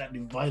that the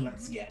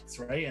violence gets,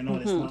 right? I know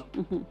it's not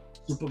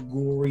super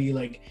gory.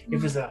 Like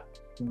if it's a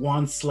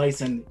one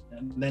slice and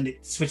then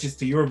it switches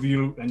to your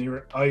view and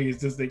your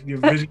eyes just like your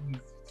vision is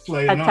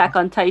flying Attack off.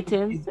 on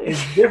Titan.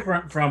 It's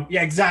different from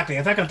exactly.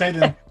 Attack on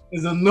Titan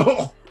is a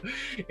no.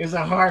 It's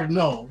a hard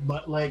no.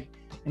 But like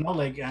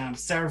like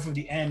Seraph of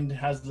the End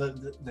has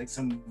the like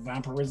some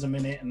vampirism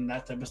in it and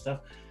that type of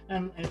stuff.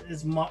 And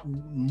it's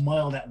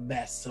mild at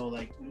best, so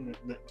like, and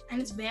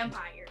it's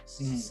vampires,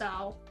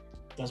 so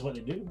that's what they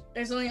do.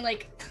 There's only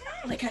like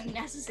a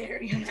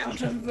necessary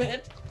amount of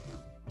it.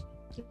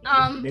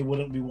 They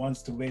wouldn't be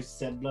ones to waste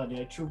said blood.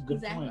 Yeah, true,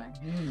 good point.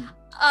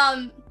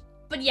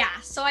 But yeah,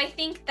 so I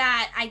think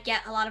that I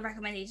get a lot of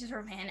recommendations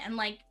from him, and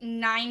like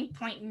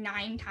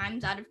 9.9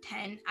 times out of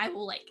 10, I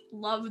will like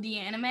love the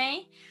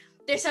anime.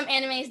 There's some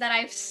animes that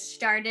I've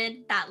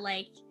started that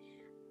like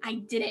I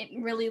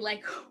didn't really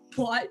like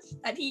watch,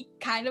 that he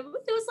kind of,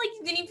 it was like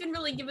he didn't even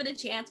really give it a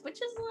chance,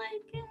 which is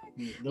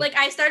like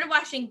I started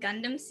watching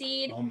Gundam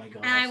Seed. Oh my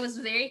god! And I was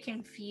very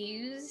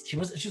confused. She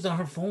was on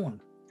her phone.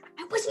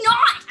 I was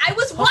not. I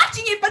was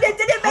watching it, but it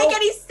didn't make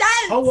any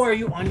sense. How are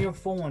you on your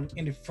phone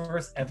in the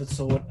first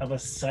episode of a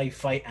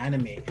sci-fi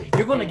anime?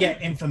 You're gonna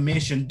get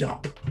information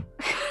dump.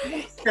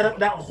 Set up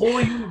that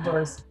whole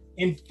universe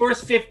in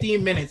first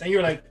 15 minutes, and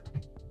you're like,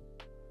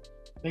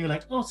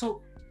 oh,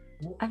 so.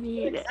 I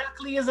mean,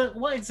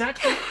 what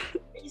exactly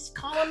he's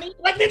calling me?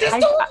 Like they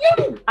just told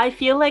you. I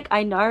feel like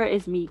Ainara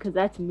is me because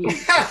that's me.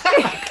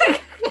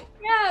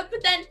 Yeah,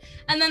 but then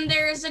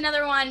there's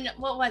another one.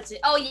 What was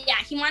it? Oh yeah,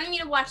 he wanted me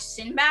to watch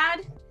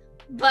Sinbad,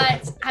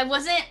 but I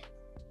wasn't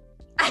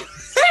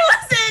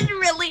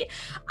really.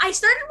 I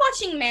started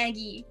watching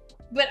Maggie,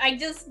 but I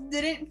just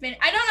didn't finish.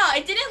 I don't know. I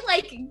didn't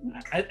like.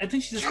 I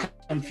think she's just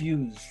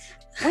confused.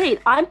 Wait,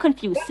 I'm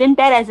confused.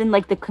 Sinbad as in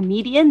like the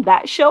comedian,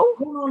 that show?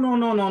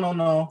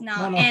 No.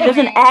 There's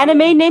an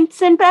anime named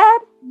Sinbad?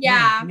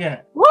 Yeah.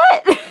 Yeah.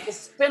 What? A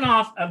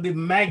spin-off of the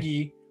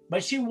Maggie,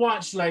 but she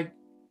watched like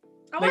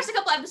I watched a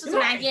couple episodes of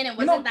Maggie and it you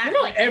wasn't know, that you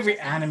know like every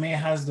interesting. anime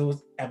has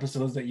those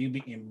episodes that you'd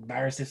be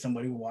embarrassed if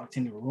somebody walked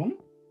in the room.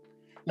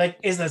 Like,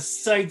 is a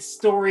side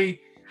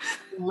story,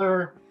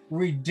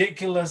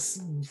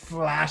 ridiculous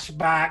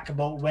flashback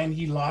about when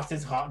he lost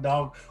his hot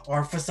dog,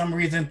 or for some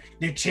reason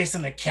they're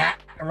chasing a cat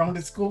around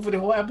the school for the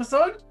whole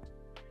episode.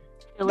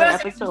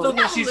 That's the episode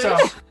that she saw.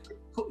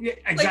 Yeah,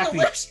 exactly.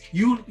 Like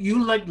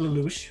you like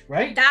Lelouch,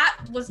 right? That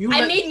was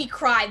made me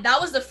cry. That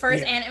was the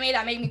first anime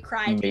that made me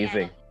cry.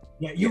 Amazing.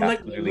 Yeah, you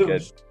like really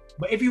good.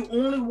 But if you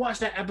only watch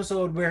that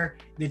episode where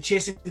they're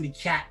chasing the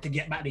cat to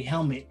get back the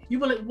helmet, you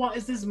be like, what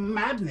is this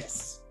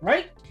madness?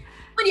 Right?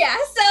 But yeah,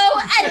 so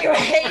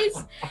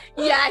anyways,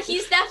 yeah,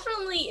 he's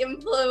definitely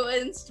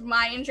influenced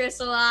my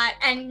interest a lot.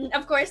 And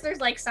of course there's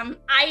like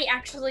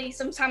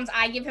sometimes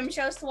I give him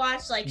shows to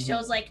watch, like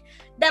shows like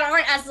that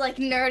aren't as like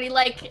nerdy,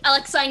 like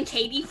Alexa and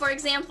Katie, for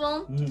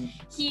example.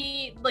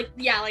 He like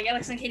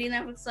Alexa and Katie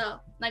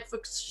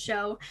Netflix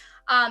show.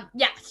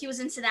 Yeah, he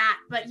was into that.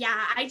 But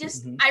yeah,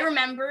 I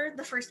remember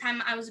the first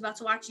time I was about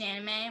to watch an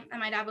anime and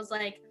my dad was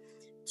like,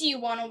 do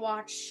you want to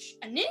watch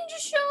a ninja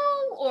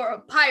show or a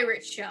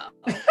pirate show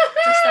to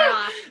start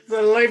off?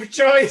 The life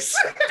choice.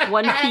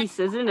 One Piece,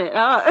 isn't it?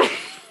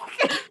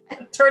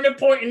 Turning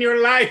point in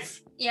your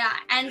life. Yeah,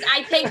 and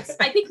I picked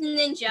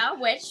ninja,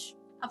 which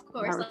of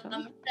course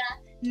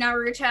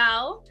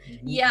Naruto.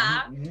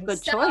 Yeah,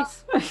 good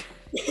choice.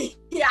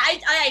 Yeah,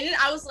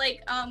 I was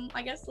like,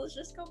 I guess let's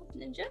just go with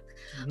ninja.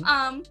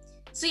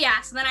 So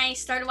yeah, so then I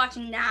started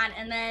watching that,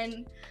 and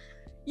then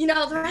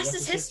the rest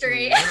is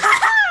history.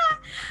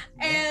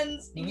 And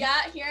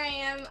yeah, here I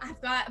am.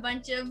 I've got a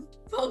bunch of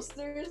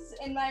posters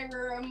in my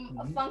room,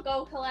 a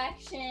Funko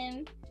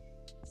collection.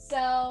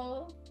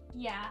 So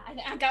yeah,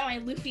 I got my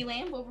Luffy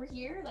lamp over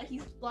here that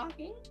he's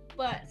blocking,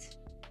 but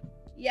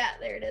yeah,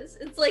 there it is.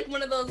 It's like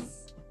one of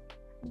those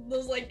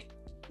like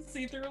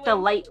see-through lamps. The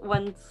light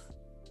ones.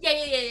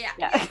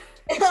 Yeah.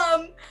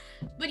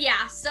 But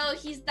yeah, so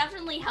he's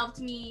definitely helped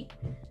me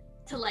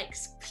to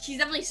he's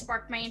definitely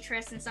sparked my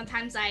interest, and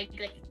sometimes I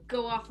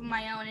go off on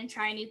my own and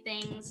try new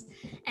things.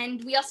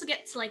 And we also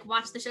get to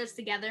watch the shows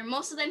together.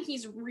 Most of them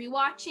he's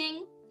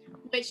rewatching,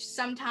 which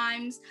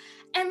sometimes,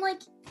 and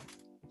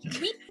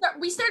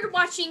we started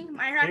watching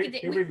My Hero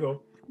Academia. Here we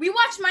go. We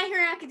watched My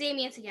Hero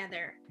Academia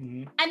together,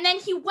 and then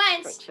he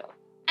went,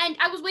 and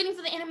I was waiting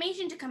for the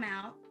animation to come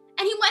out.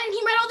 And he went and he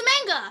read all the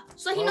manga,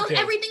 so he knows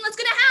everything that's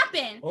gonna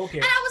happen. Okay.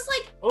 And I was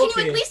like, can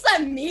you at least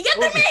let me get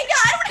the manga?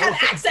 I don't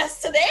have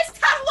access to this.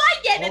 How do I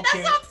get it?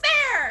 That's not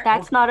fair.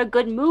 That's not a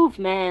good move,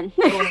 man.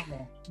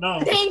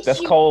 No. That's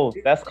cold.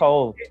 That's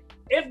cold.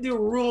 If the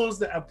rules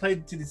that apply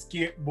to the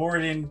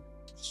skateboarding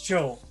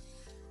show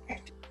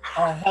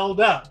are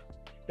held up,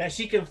 that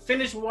she can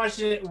finish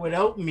watching it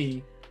without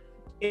me,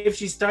 if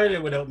she started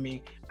it without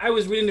me, I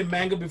was reading the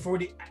manga before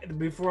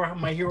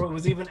My Hero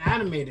was even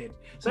animated,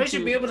 so I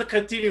should be able to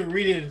continue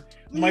reading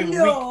my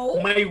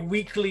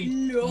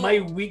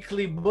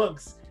weekly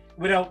books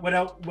without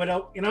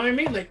you know what I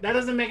mean? Like, that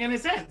doesn't make any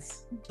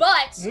sense.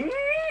 But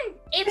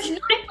it's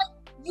not like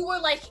you were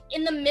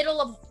in the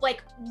middle of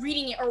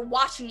reading it or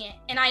watching it,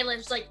 and I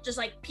was just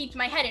peeped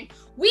my head in.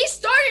 We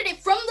started it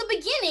from the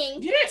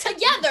beginning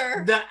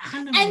together. The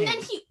anime. And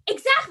then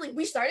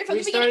we started from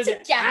the beginning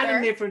together.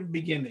 Anime from the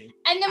beginning.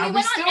 And then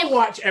we still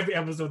watch every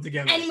episode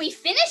together. And we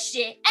finished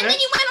it. And then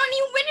you went on,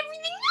 you read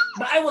everything else.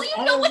 But I was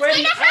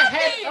already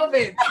ahead of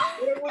it.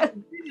 I was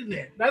reading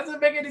it. That doesn't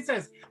make any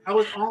sense. I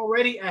was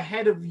already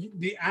ahead of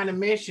the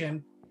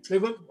animation.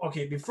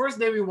 The first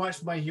day we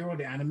watched My Hero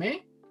the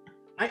anime,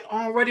 I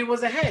already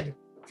was ahead.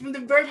 From the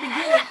very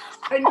beginning,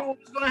 I knew what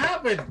was going to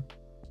happen.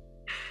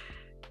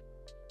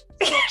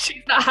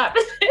 She's not happy.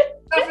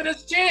 Nothing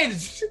has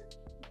changed.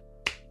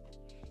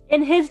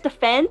 In his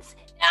defense,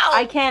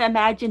 I can't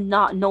imagine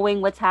not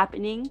knowing what's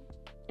happening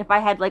if I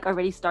had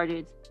already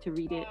started to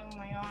read it. Oh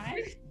my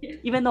gosh.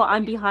 Even though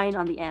I'm behind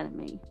on the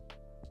anime.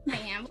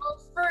 Man, well,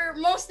 for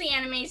most of the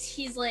animes,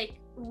 he's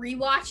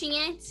rewatching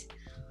it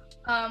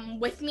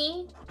with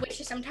me,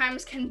 which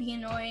sometimes can be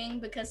annoying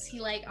because he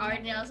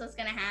already knows what's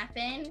gonna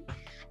happen,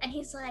 and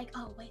he's like,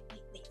 oh wait for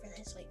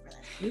this.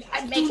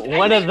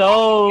 One of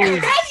those.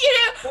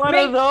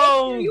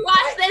 You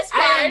watch this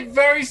part. I'm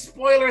very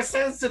spoiler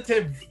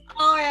sensitive.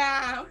 Oh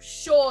yeah,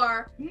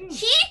 sure.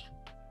 He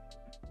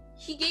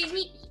gave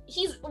me.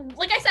 He's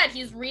like I said,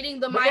 he's reading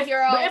the My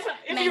Hero manga.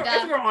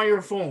 If you're on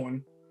your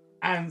phone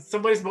and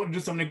somebody's about to do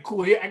something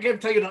cool, I can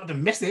tell you not to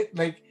miss it.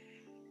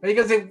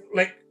 Because if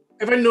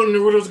I know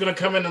Naruto's gonna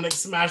come in and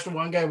smash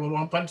one guy with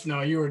one punch,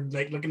 now you were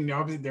looking in the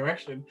opposite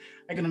direction,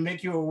 I'm gonna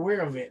make you aware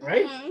of it,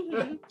 right?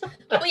 Well,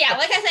 yeah,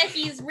 like I said,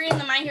 he's reading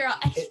the My Hero.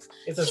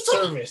 It's a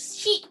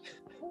service. He's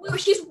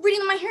reading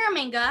the My Hero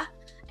manga,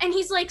 and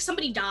he's like,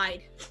 somebody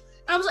died.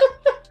 And I was like,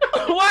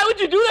 why would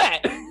you do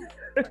that?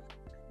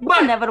 It's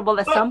inevitable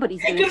that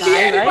somebody's gonna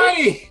die,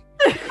 right?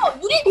 No,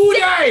 you didn't who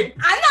died?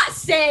 I'm not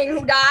saying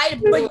who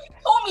died, but you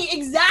told me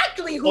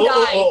exactly who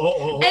died.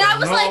 And I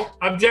was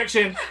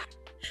objection.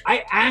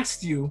 I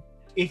asked you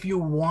if you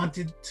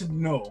wanted to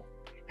know,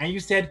 and you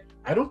said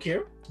I don't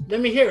care. Let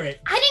me hear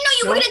it. I didn't know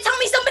you were gonna tell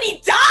me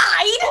somebody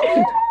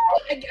died.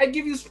 I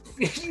give you.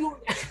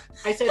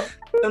 I said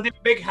something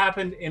big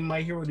happened in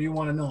My Hero. Do you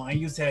want to know? And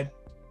you said,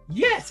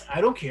 yes.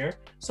 I don't care.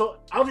 So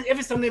if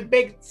it's something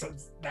big, so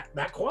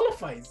that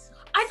qualifies.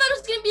 I thought it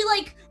was gonna be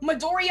like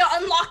Midoriya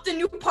unlocked a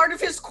new part of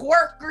his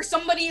quirk, or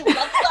somebody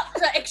leveled up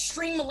to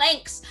extreme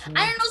lengths.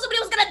 I didn't know somebody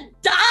was gonna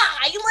die.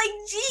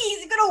 Like,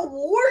 geez, you could have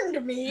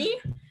warned me.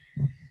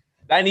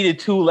 I needed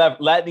two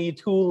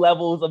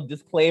levels of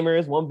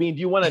disclaimers. One being, do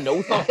you want to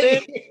know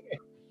something?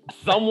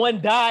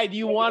 Someone died. Do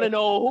you want to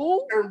know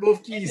who? Turn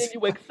both keys. And then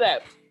you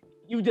accept.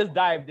 You just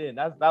dived in.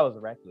 That was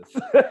reckless.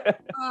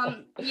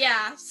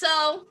 Yeah.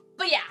 So,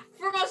 but yeah,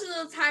 for most of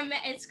the time,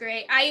 it's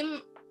great.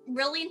 I'm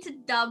really into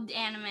dubbed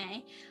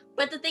anime,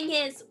 but the thing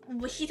is,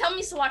 he told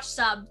me to watch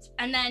subbed,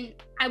 and then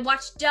I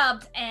watched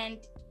dubbed, and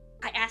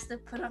I asked to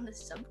put on the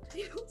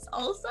subtitles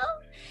also.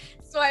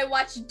 So I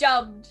watched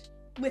dubbed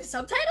with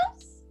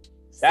subtitles.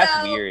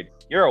 That's weird.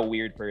 You're a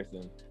weird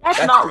person.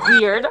 That's not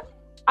weird.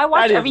 I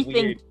watch everything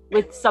weird.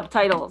 with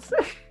subtitles.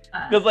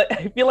 Because like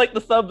I feel like the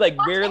subs like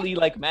barely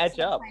like match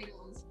up.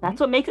 That's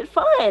what makes it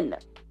fun.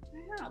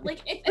 Yeah,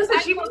 like if Listen,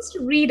 she wants to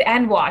read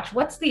and watch.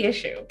 What's the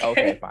issue?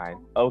 Okay, fine.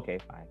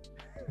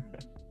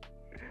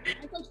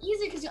 it's like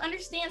easier because you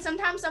understand.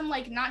 Sometimes I'm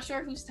like not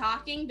sure who's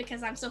talking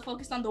because I'm so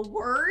focused on the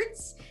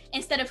words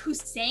instead of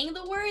who's saying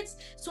the words.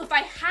 So if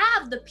I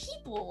have the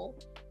people,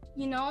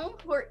 you know,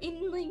 who are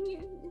in like,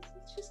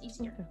 it's just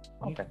easier.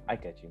 Okay, I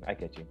get you.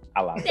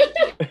 I love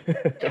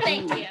it.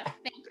 Thank you.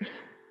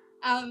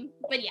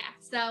 But yeah,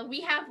 so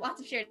we have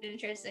lots of shared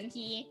interests, and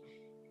he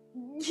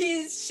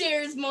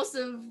shares most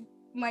of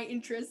my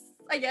interests.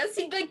 I guess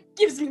he like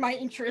gives me my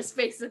interests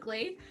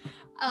basically.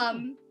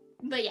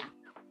 But yeah.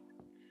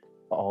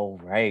 All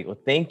right. Well,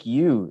 thank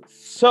you.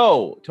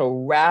 So to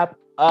wrap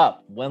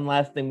up, one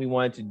last thing we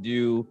wanted to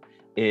do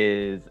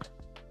is,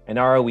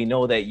 Ainara, we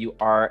know that you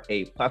are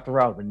a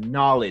plethora of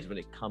knowledge when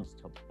it comes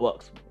to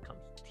books, when it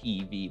comes to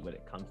TV, when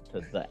it comes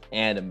to the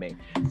anime.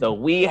 So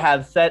we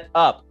have set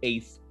up a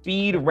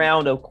speed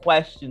round of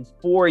questions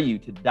for you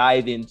to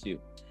dive into.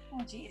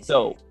 Oh, geez.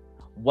 So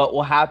what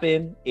will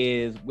happen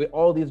is with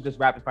all these just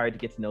rapid fire to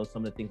get to know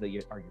some of the things that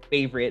are your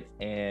favorites.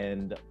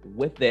 And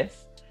with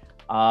this,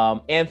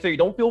 answer, you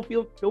don't feel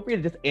free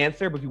to just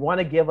answer, but if you want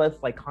to give us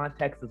like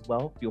context as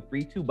well, feel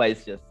free to, but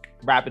it's just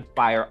rapid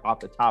fire off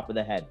the top of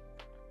the head.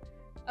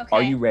 Okay.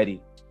 Are you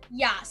ready?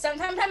 Yeah,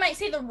 sometimes I might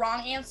say the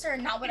wrong answer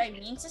and not what I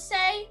mean to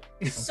say.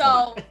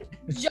 So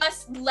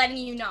just letting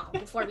you know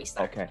before we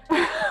start. Okay.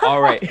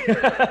 All right.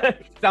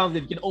 Sounds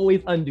like you can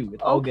always undo.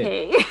 It's all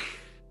good.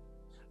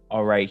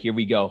 All right, here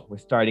we go. We're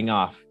starting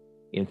off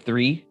in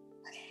 3,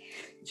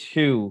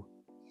 2,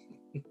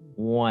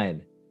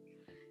 1.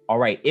 All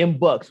right, in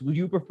books, would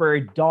you prefer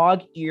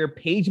dog ear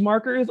page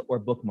markers or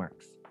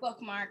bookmarks?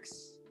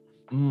 Bookmarks.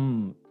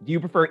 Do you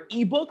prefer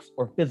ebooks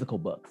or physical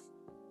books?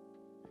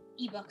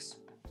 Ebooks.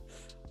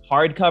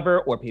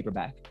 Hardcover or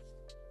paperback?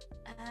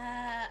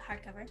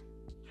 Hardcover.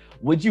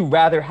 Would you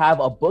rather have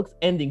a book's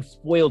ending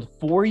spoiled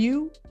for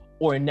you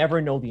or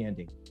never know the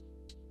ending?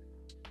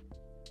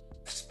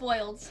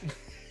 Spoiled.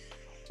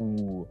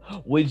 Ooh.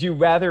 Would you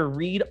rather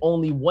read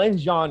only one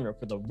genre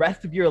for the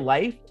rest of your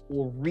life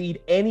or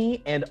read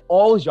any and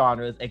all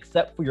genres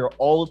except for your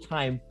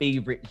all-time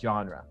favorite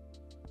genre?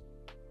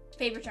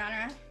 Favorite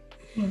genre.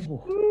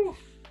 Ooh.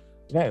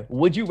 Okay.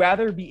 Would you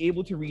rather be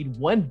able to read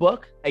one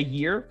book a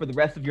year for the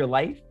rest of your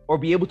life or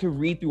be able to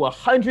read through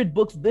 100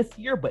 books this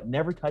year but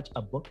never touch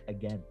a book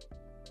again?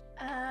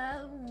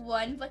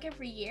 One book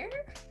every year?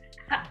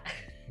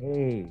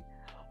 Hey.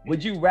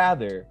 Would you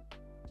rather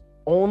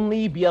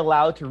only be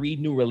allowed to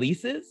read new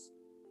releases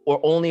or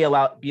only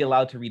be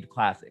allowed to read the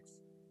classics?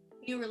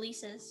 New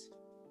releases.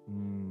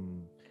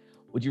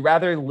 Would you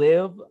rather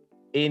live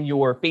in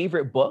your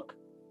favorite book,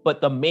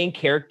 but the main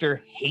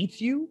character hates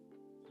you?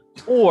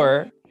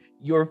 Or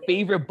your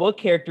favorite book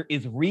character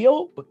is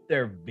real, but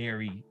they're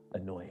very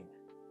annoying?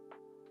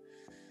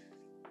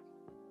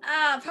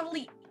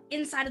 Probably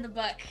inside of the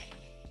book.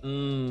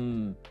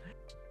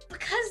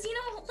 Because, you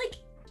know, like,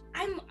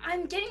 I'm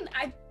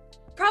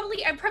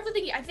probably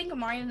thinking, I think of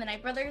Mario and the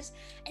Night Brothers,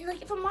 and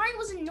like, if Mario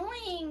was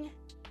annoying,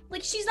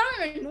 like, she's not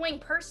an annoying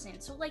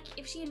person, so like,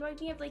 if she annoyed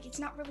me, like, it's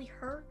not really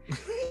her.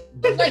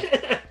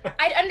 Like,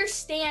 I'd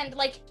understand,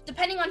 like,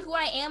 depending on who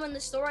I am in the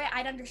story,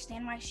 I'd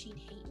understand why she'd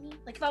hate me.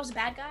 Like, if I was a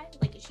bad guy,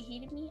 like, if she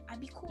hated me, I'd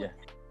be cool with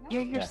that, you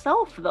know? You're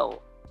yourself,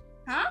 though.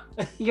 Huh?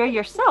 You're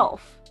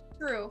yourself.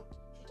 True.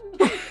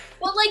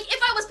 Well, like,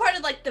 if I was part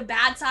of like the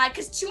bad side,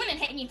 because she wouldn't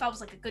hate me if I was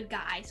like a good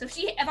guy. So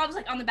if I was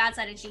like on the bad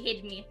side and she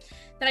hated me,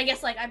 then I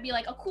guess like I'd be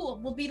like, oh cool,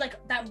 we'll be like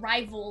that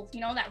rival, you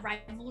know, that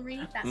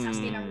rivalry, that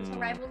Sasuke Naruto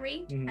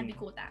rivalry. I'd be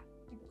cool with that.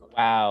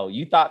 Wow,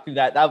 you thought through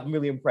that. I'm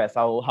really impressed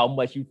how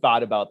much you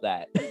thought about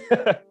that.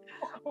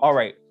 All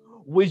right.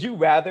 Would you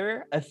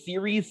rather a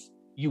series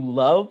you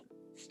love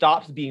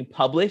stops being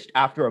published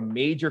after a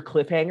major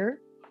cliffhanger,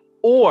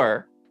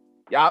 or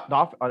an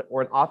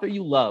author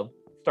you love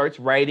starts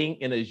writing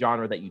in a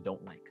genre that you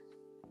don't like?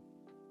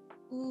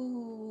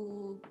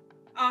 Ooh.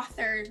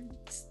 author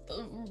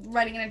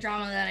writing in a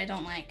drama that I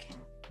don't like.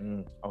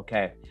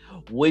 Okay.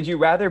 Would you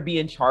rather be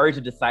in charge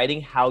of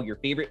deciding how your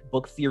favorite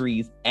book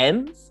series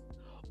ends,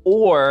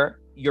 or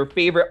your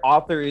favorite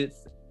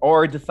authors,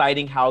 or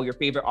deciding how your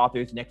favorite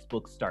author's next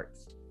book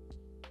starts?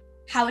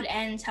 How it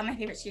ends, how my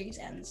favorite series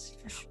ends.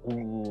 For sure.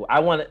 Ooh, I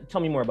want to tell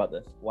me more about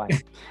this. Why?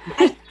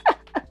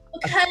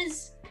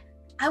 Because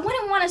I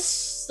wouldn't want to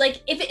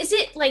like. Is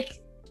it like,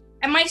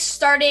 am I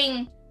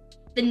starting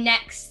the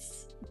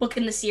next book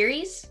in the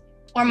series,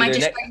 or am I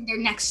just starting their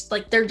next,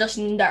 like they're just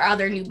their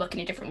other new book in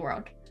a different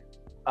world?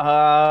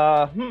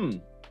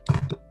 I'm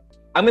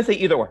gonna say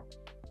either or.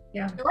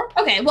 Yeah.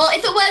 Okay, well,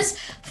 if it was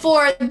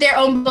for their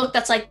own book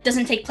that's like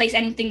doesn't take place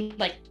anything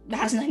like that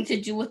has nothing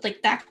to do with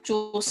like the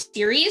actual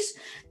series,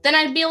 then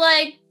I'd be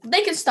like,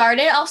 they can start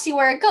it. I'll see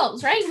where it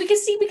goes, right? We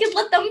can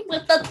let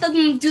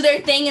them do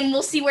their thing, and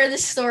we'll see where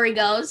this story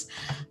goes.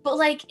 But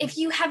like, if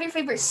you have your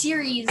favorite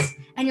series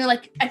and you're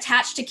like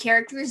attached to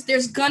characters,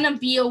 there's gonna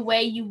be a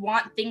way you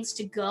want things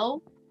to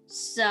go.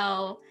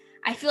 So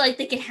I feel like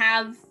they can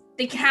have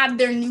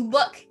their new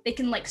book. They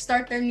can like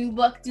start their new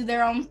book, do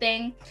their own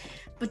thing.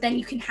 But then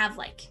you can have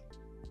like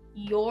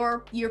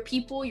your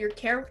people, your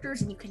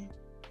characters, and you can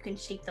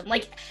shape them.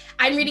 Like,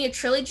 I'm reading a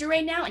trilogy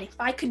right now, and if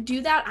I could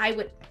do that, I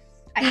would.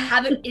 I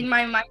have it in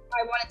my mind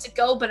where I want it to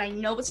go, but I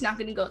know it's not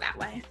going to go that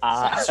way.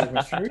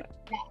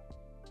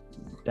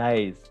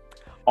 Nice.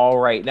 All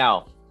right,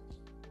 now,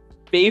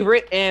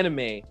 favorite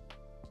anime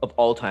of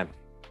all time?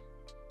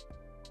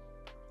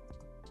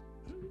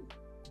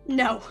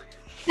 No.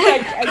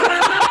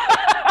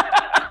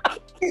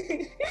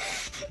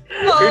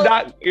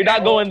 You're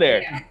not going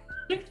there.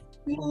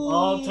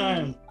 All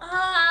time.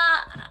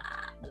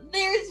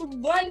 There's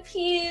One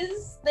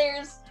Piece.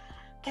 There's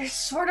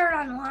Sword Art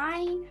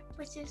Online,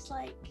 which is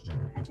like,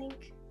 I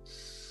think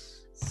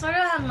Sword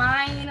Art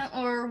Online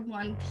or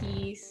One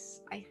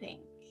Piece, I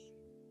think.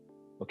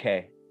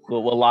 Okay,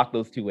 we'll lock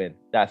those two in.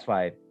 That's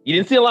fine. You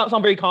didn't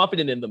sound very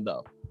confident in them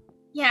though.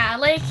 Yeah,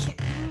 like,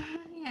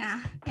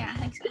 yeah, I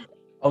think so.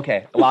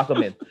 Okay, lock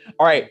them in.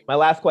 All right, my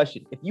last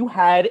question. If you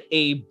had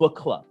a book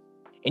club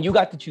and you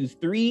got to choose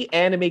 3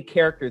 anime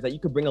characters that you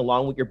could bring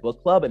along with your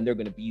book club, and they're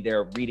going to be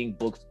there reading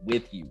books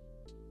with you,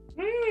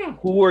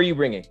 who are you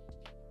bringing?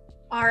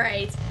 All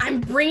right, I'm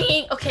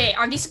bringing. Okay,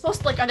 are they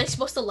supposed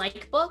to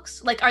like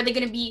books? Like, are they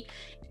going to be?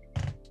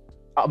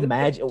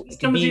 Imagine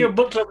come to your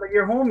book club like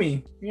your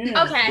homie.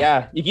 Yeah. Okay.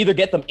 Yeah, you can either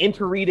get them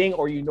into reading,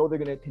 or you know they're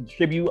going to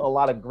contribute a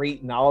lot of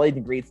great knowledge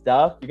and great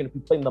stuff. You're going to be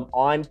putting them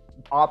on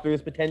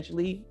authors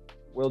potentially.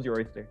 World's your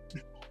oyster.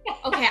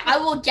 Okay, I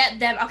will get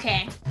them.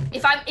 Okay,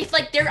 if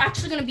like they're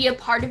actually gonna be a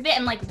part of it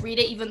and like read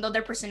it, even though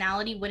their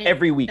personality wouldn't.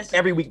 Every week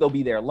they'll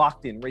be there,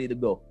 locked in, ready to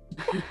go.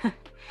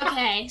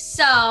 Okay,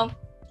 so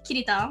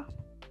Kirito,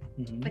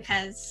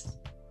 because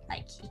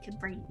like he could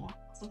bring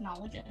lots of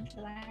knowledge into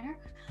there.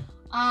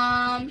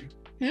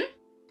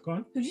 Go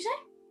on. Who'd you say?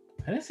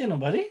 I didn't say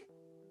nobody.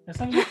 That's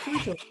not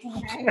crucial.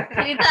 Okay,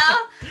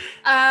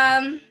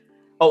 Kirito.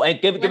 Oh,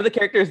 and give the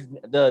characters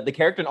the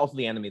character and also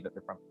the anime that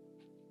they're from.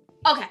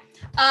 Okay.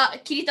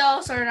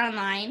 Kirito, Sword Art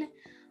Online.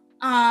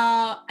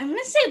 I'm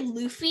gonna say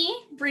Luffy.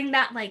 Bring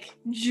that like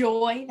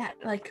joy, that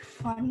like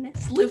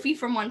funness. Luffy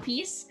from One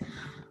Piece.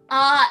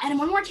 And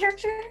one more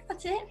character.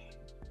 That's it.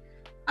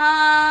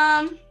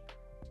 I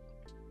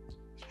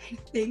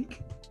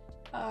think.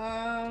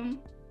 I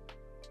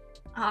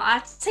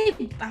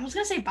was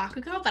gonna say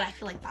Bakugo, but I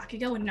feel like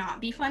Bakugo would not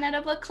be fun at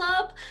a book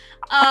club.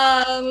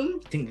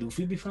 Think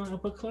Luffy be fun at a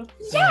book club?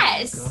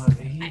 Yes. Oh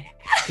God,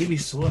 he'd be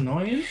so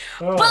annoying.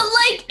 Oh. But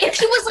like, if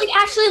he was like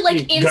actually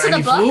like into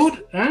the book,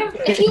 food? Huh?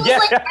 if he was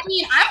like, I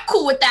mean, I'm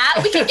cool with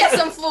that. We can get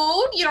some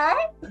food, you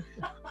know.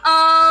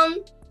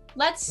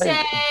 Let's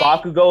say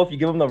Bakugo. If you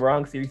give him the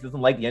wrong series, he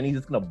doesn't like the end. He's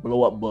just gonna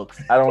blow up books.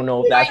 I don't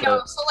know if that's. I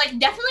know. So like,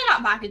 definitely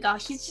not Bakugo.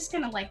 He's just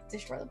gonna like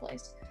destroy the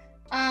place.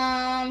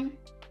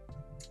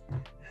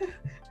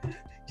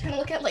 Trying to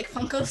look at like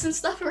Funkos and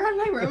stuff around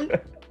my room,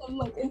 some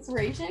like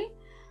inspiration.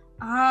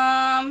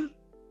 I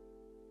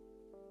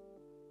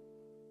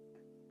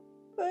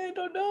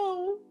don't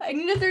know. I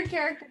need a third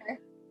character.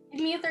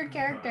 Give me a third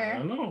character. I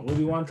don't know. Who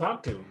do you want to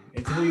talk to?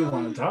 It's who you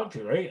want to talk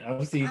to, right?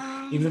 Obviously,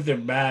 even if they're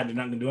bad, they're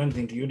not gonna do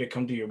anything to you. They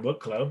come to your book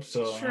club,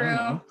 so true. I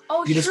don't know.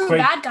 Oh, you true. Cried,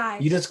 bad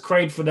guys. You just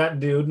cried for that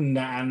dude in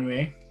that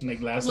anime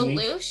like last week.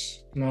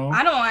 Lelouch? No,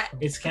 I don't want.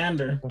 It's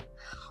Skander.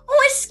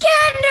 Oh, it's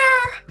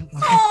Skander.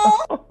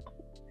 Oh.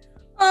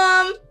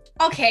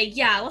 Okay,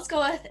 yeah, let's go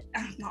with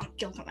not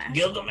Gilgamesh.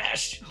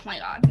 Gilgamesh. Oh my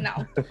god, no.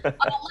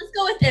 Let's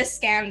go with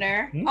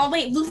Iskander. Oh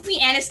wait, Luffy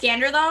and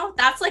Iskander though?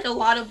 That's like a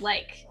lot of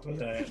like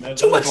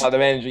too much. A lot of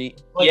energy.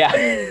 Yeah.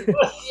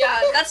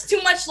 Yeah, that's too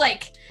much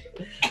like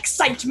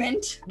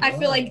excitement. I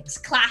feel like it's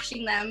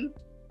clashing them.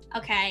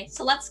 Okay,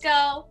 so let's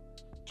go.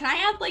 Can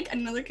I add like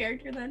another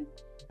character then?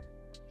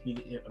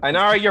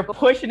 Ainara, you're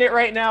pushing it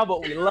right now,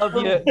 but we love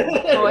you.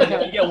 Go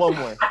ahead, you get one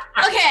more.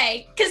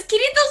 Okay, because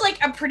Kirito's like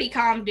a pretty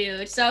calm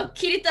dude. So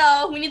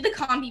Kirito, we need the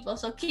calm people.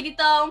 So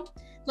Kirito,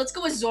 let's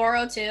go with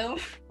Zoro too.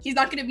 He's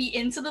not gonna be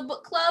into the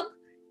book club.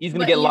 He's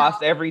gonna But, get you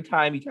lost know, every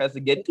time he tries to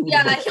get to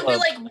yeah, the book he'll be club.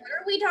 like, "What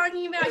are we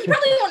talking about?"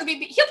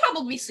 He'll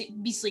probably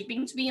be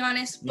sleeping, to be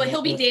honest. But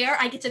he'll be there.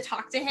 I get to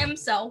talk to him,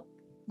 so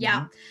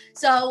yeah.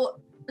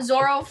 So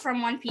Zoro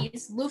from One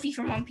Piece, Luffy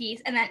from One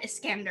Piece, and then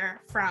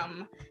Iskander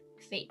from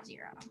Fate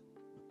Zero.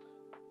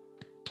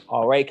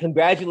 All right,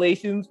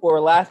 congratulations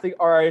for lasting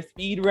our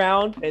speed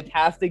round.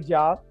 Fantastic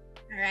job.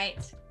 All right.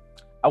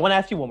 I want to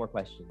ask you one more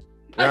question.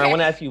 Okay. I want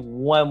to ask you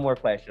one more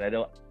question. I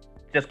don't,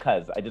 just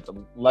cause I just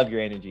love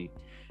your energy.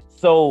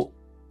 So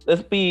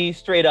let's be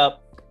straight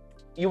up.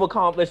 You've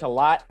accomplished a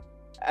lot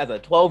as a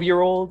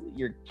 12-year-old.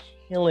 You're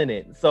killing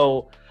it.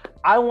 So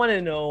I want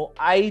to know,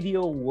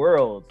 ideal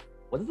world,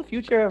 what does the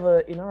future of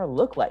Ainara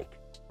look like?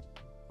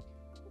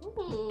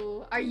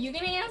 Ooh, are you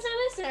gonna answer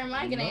this, or am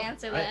I gonna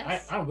answer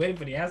this? I'm waiting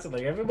for the answer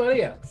like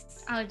everybody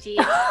else. Oh, geez.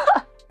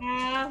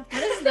 What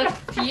does the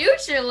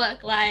future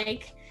look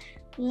like?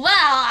 Well,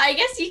 I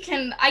guess you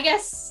can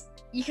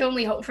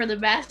only hope for the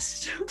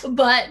best.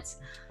 But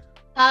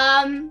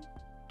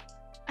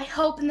I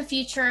hope in the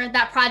future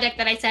that project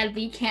that I said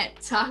we can't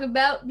talk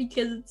about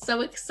because it's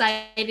so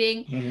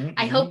exciting.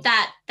 I hope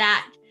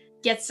that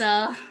gets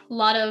a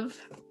lot of,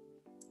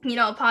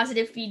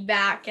 positive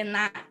feedback and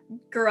that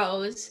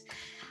grows.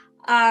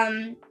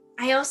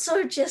 I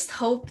also just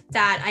hope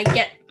that I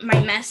get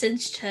my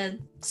message to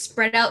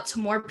spread out to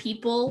more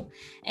people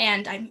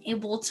and I'm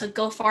able to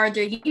go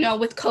farther,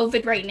 with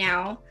COVID right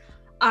now.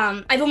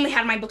 I've only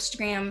had my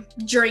Bookstagram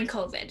during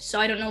COVID, so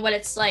I don't know what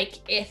it's like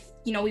if,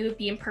 we would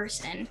be in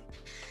person.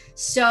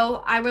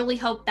 So I really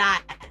hope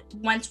that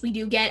once we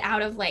do get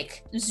out of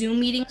like Zoom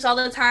meetings all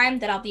the time,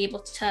 that I'll be able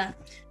to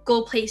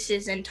go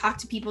places and talk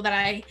to people that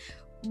I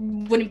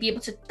wouldn't be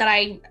able to, that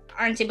I'm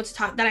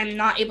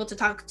not able to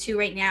talk to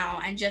right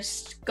now, and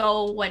just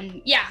go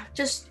and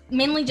just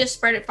mainly just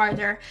spread it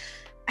farther.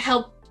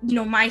 Help,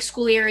 my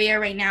school area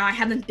right now. I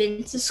haven't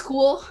been to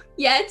school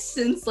yet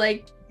since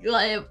like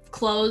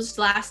closed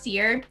last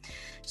year.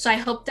 So I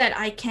hope that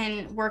I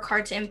can work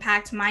hard to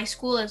impact my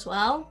school as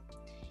well.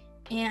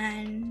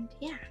 And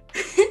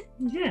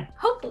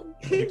hopefully.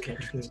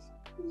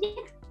 Yeah.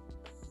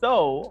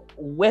 So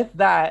with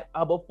that,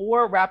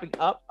 before wrapping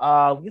up,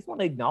 we just want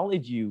to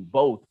acknowledge you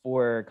both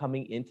for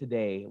coming in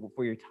today,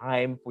 for your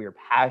time, for your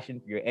passion,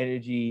 for your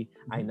energy,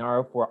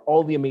 Ainara, for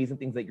all the amazing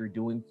things that you're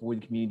doing for the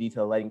community,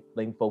 to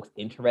letting folks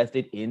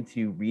interested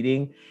into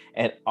reading,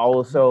 and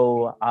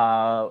also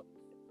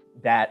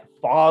that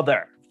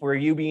father, for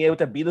you being able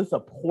to be the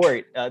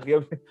support.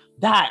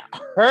 That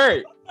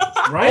hurt.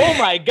 Right? Oh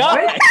my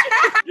God.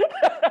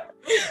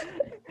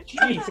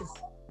 Jeez.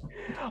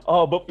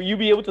 But for you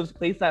be able to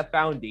place that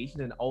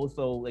foundation, and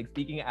also like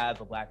speaking as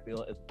a Black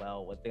male as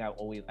well, one thing I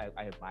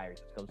admire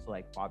just comes to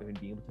like fatherhood,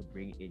 being able to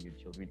bring in your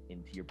children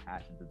into your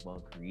passions as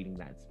well, creating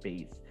that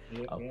space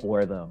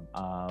for them.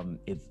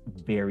 It's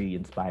very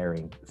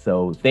inspiring.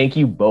 So thank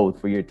you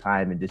both for your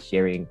time and just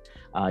sharing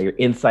your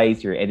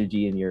insights, your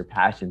energy, and your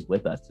passions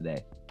with us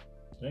today.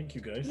 Thank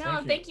you, guys.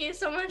 Thank you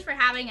so much for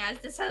having us.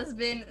 This has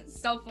been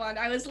so fun.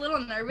 I was a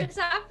little nervous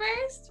at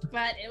first,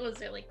 but it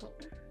was really cool.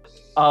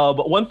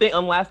 But one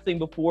last thing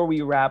before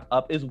we wrap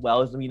up as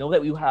well is we know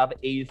that we have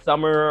a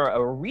summer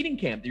reading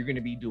camp that you're going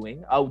to be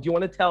doing. Do you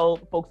want to tell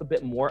folks a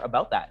bit more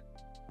about that?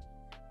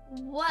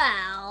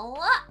 Well,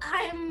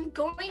 I'm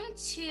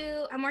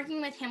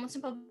working with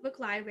Hamilton Public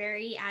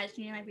Library as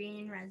junior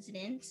librarian in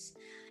residence,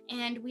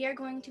 and we are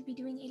going to be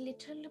doing a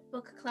little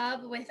book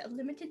club with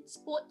limited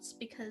sports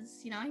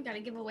because, you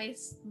gotta give away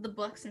the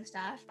books and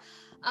stuff.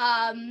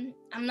 I'm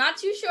not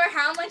too sure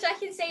how much I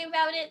can say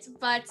about it,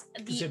 but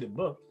Say the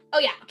book. Oh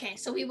yeah, okay.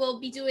 So we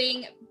will be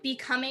doing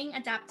Becoming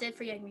Adapted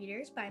for Young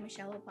Readers by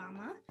Michelle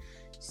Obama.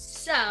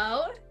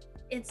 So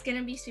it's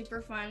gonna be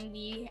super fun.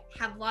 We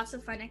have lots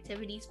of fun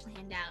activities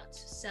planned out.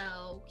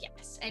 So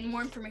yes, and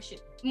more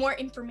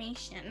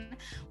information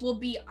will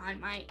be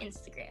on my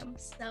Instagram.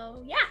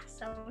 So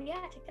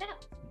check it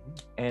out.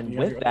 And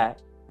with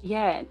that,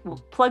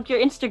 plug your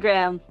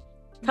Instagram.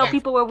 Tell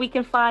people where we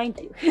can find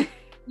you.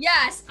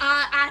 Yes,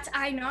 at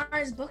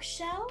Ainara's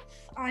Bookshelf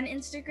on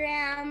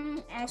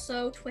Instagram,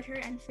 also Twitter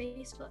and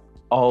Facebook.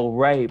 All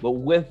right, but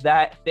with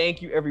that,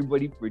 thank you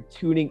everybody for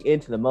tuning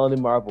into the Melanin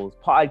Marvels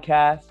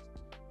podcast.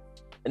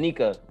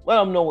 Anika, let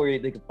them know where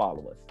they can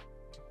follow us.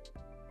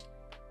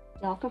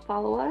 Y'all can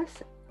follow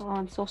us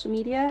on social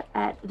media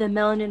at the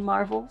Melanin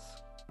Marvels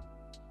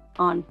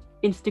on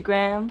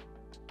Instagram,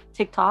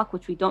 TikTok,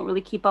 which we don't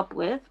really keep up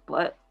with,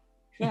 but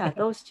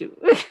those two.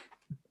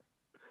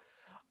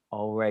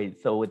 All right,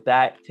 so with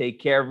that, take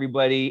care,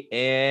 everybody,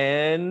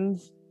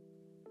 and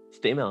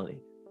stay Melanin.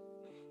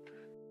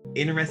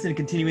 Interested in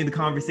continuing the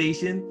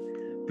conversation?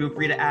 Feel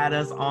free to add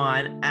us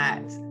on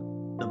at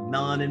the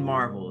Melanin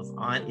Marvels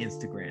on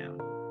Instagram.